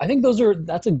results. I think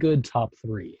that's a good top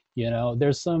three.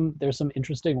 There's some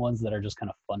interesting ones that are just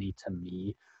kind of funny to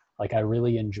me. Like I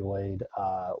really enjoyed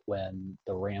when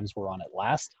the Rams were on it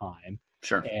last time,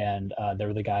 Sure. and they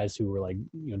were the guys who were like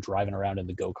driving around in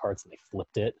the go-karts and they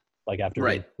flipped it. Like after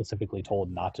being Right. specifically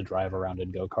told not to drive around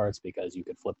in go-karts because you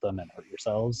could flip them and hurt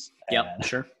yourselves. Yep. And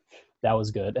Sure. that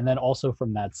was good. And then also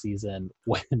from that season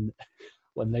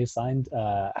when they signed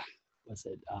was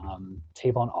it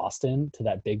Tavon Austin to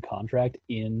that big contract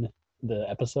in the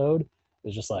episode, it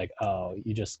was just like, oh,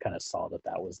 you just kind of saw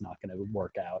that was not going to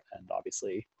work out, and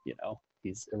obviously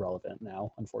he's irrelevant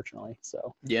now, unfortunately.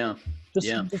 So Yeah. just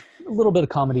Yeah. a little bit of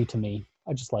comedy to me.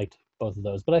 I just liked both of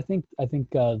those, but I think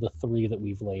the three that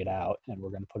we've laid out and we're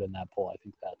going to put in that poll, I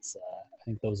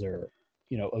think those are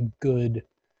a good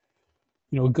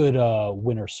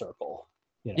winner circle.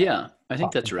 Yeah, I think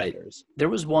Top that's right. contenders. There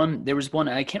was one,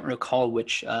 I can't recall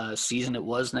which season it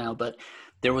was now, but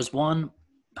there was one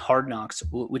Hard Knocks,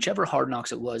 whichever Hard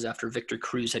Knocks it was after Victor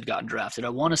Cruz had gotten drafted. I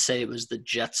want to say it was the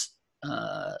Jets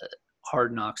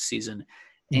Hard Knocks season,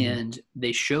 Mhm. and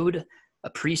they showed a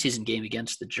preseason game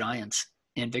against the Giants,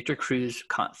 and Victor Cruz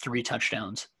caught 3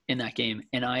 touchdowns in that game,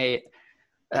 and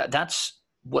that's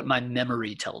what my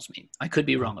memory tells me. I could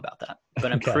be wrong about that,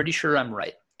 but I'm Okay. pretty sure I'm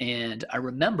right. And I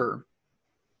remember,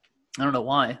 I don't know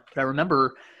why, but I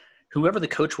remember whoever the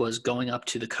coach was going up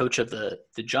to the coach of the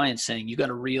Giants saying, "You got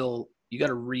a real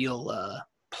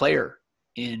player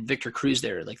in Victor Cruz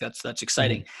there. Like that's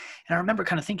exciting. And I remember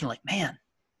kind of thinking like, man,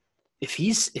 if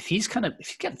he's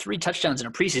getting 3 touchdowns in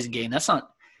a preseason game, that's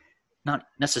not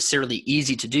necessarily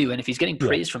easy to do. And if he's getting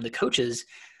praise from the coaches,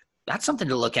 that's something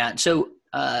to look at. So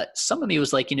some of me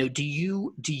was like, do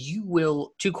you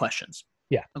will 2 questions.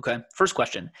 Yeah. Okay. First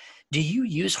question, do you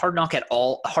use Hard Knocks at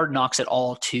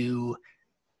all to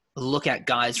look at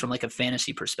guys from like a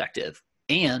fantasy perspective?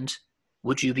 And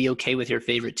would you be okay with your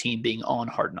favorite team being on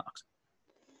Hard Knocks?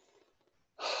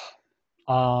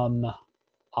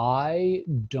 I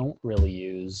don't really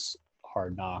use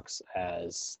Hard Knocks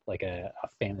as like a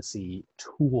fantasy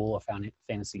tool, a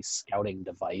fantasy scouting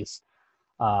device.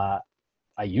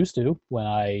 I used to when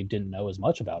I didn't know as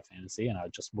much about fantasy, and I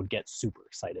just would get super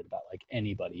excited about like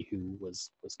anybody who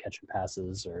was catching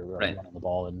passes or running the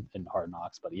ball in Hard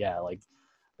Knocks. But yeah, like,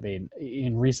 I mean,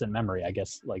 in recent memory, I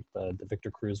guess like the Victor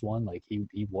Cruz one, like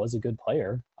he was a good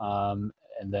player. And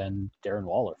then Darren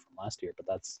Waller from last year, but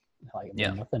that's like,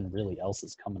 nothing really else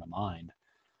is coming to mind.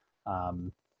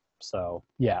 So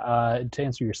yeah, to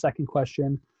answer your second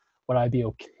question, would I be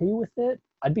okay with it?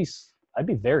 I'd be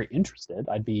very interested.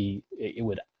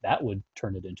 That would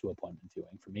turn it into appointment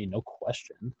viewing for me, no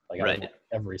question. Like I would watch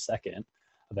every second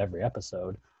of every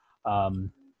episode.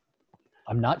 I'm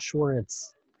not sure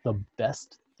it's the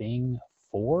best thing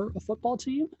for a football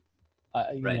team.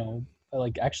 You know,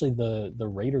 like actually the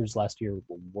Raiders last year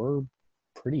were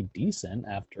pretty decent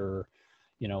after,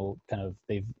 kind of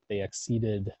they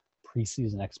exceeded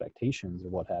preseason expectations or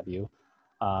what have you.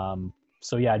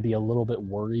 So yeah, I'd be a little bit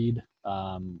worried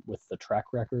with the track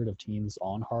record of teams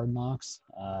on Hard Knocks.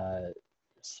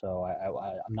 So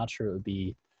I'm not sure it would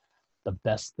be the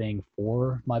best thing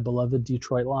for my beloved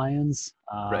Detroit Lions.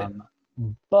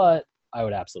 But I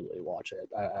would absolutely watch it.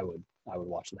 I would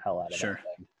watch the hell out of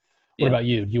anything. What about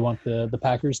you? Do you want the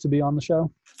Packers to be on the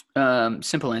show?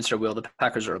 Simple answer, Will. The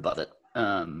Packers are above it.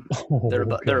 They're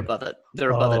above it.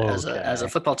 They're above it as a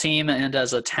football team and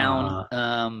as a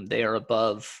town. They are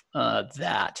above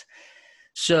that.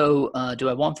 So do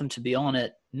I want them to be on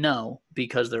it? No,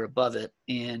 because they're above it.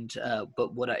 And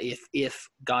but if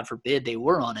God forbid they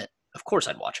were on it, of course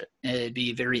I'd watch it. It'd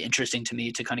be very interesting to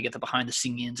me to kind of get the behind the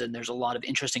scenes. And there's a lot of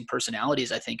interesting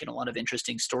personalities, I think, and a lot of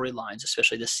interesting storylines,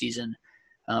 especially this season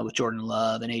with Jordan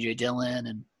Love and AJ Dillon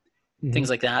and things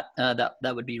like that.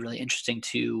 That would be really interesting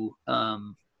to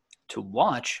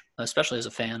watch, especially as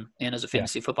a fan and as a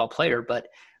fantasy football player. But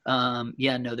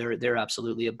they're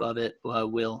absolutely above it.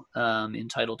 Will in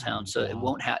Titletown, so it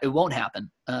won't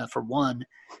happen for one.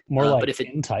 More like, but if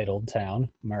in Titletown,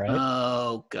 am I right?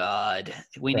 Oh God,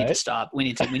 we need to stop. We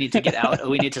need to get out.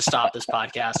 We need to stop this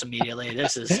podcast immediately.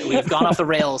 We've gone off the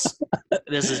rails.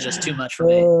 This is just too much for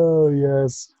me. Oh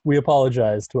yes, we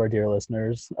apologize to our dear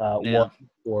listeners. One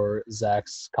for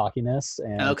Zach's cockiness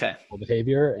and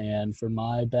behavior, and for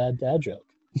my bad dad joke.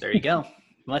 There you go.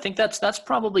 Well, I think that's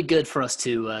probably good for us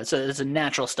to so it's a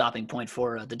natural stopping point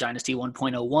for the Dynasty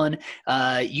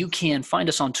 1.01. You can find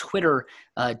us on Twitter,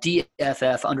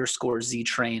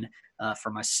 DFF_ZTrain. For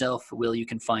myself, Will, you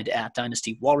can find at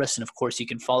Dynasty Walrus. And of course, you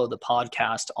can follow the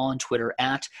podcast on Twitter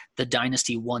at the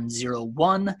Dynasty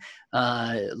 101.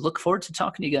 Look forward to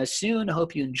talking to you guys soon. I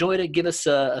hope you enjoyed it. Give us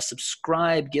a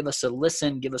subscribe, give us a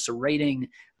listen, give us a rating.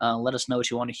 Let us know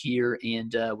what you want to hear,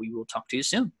 and we will talk to you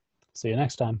soon. See you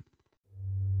next time.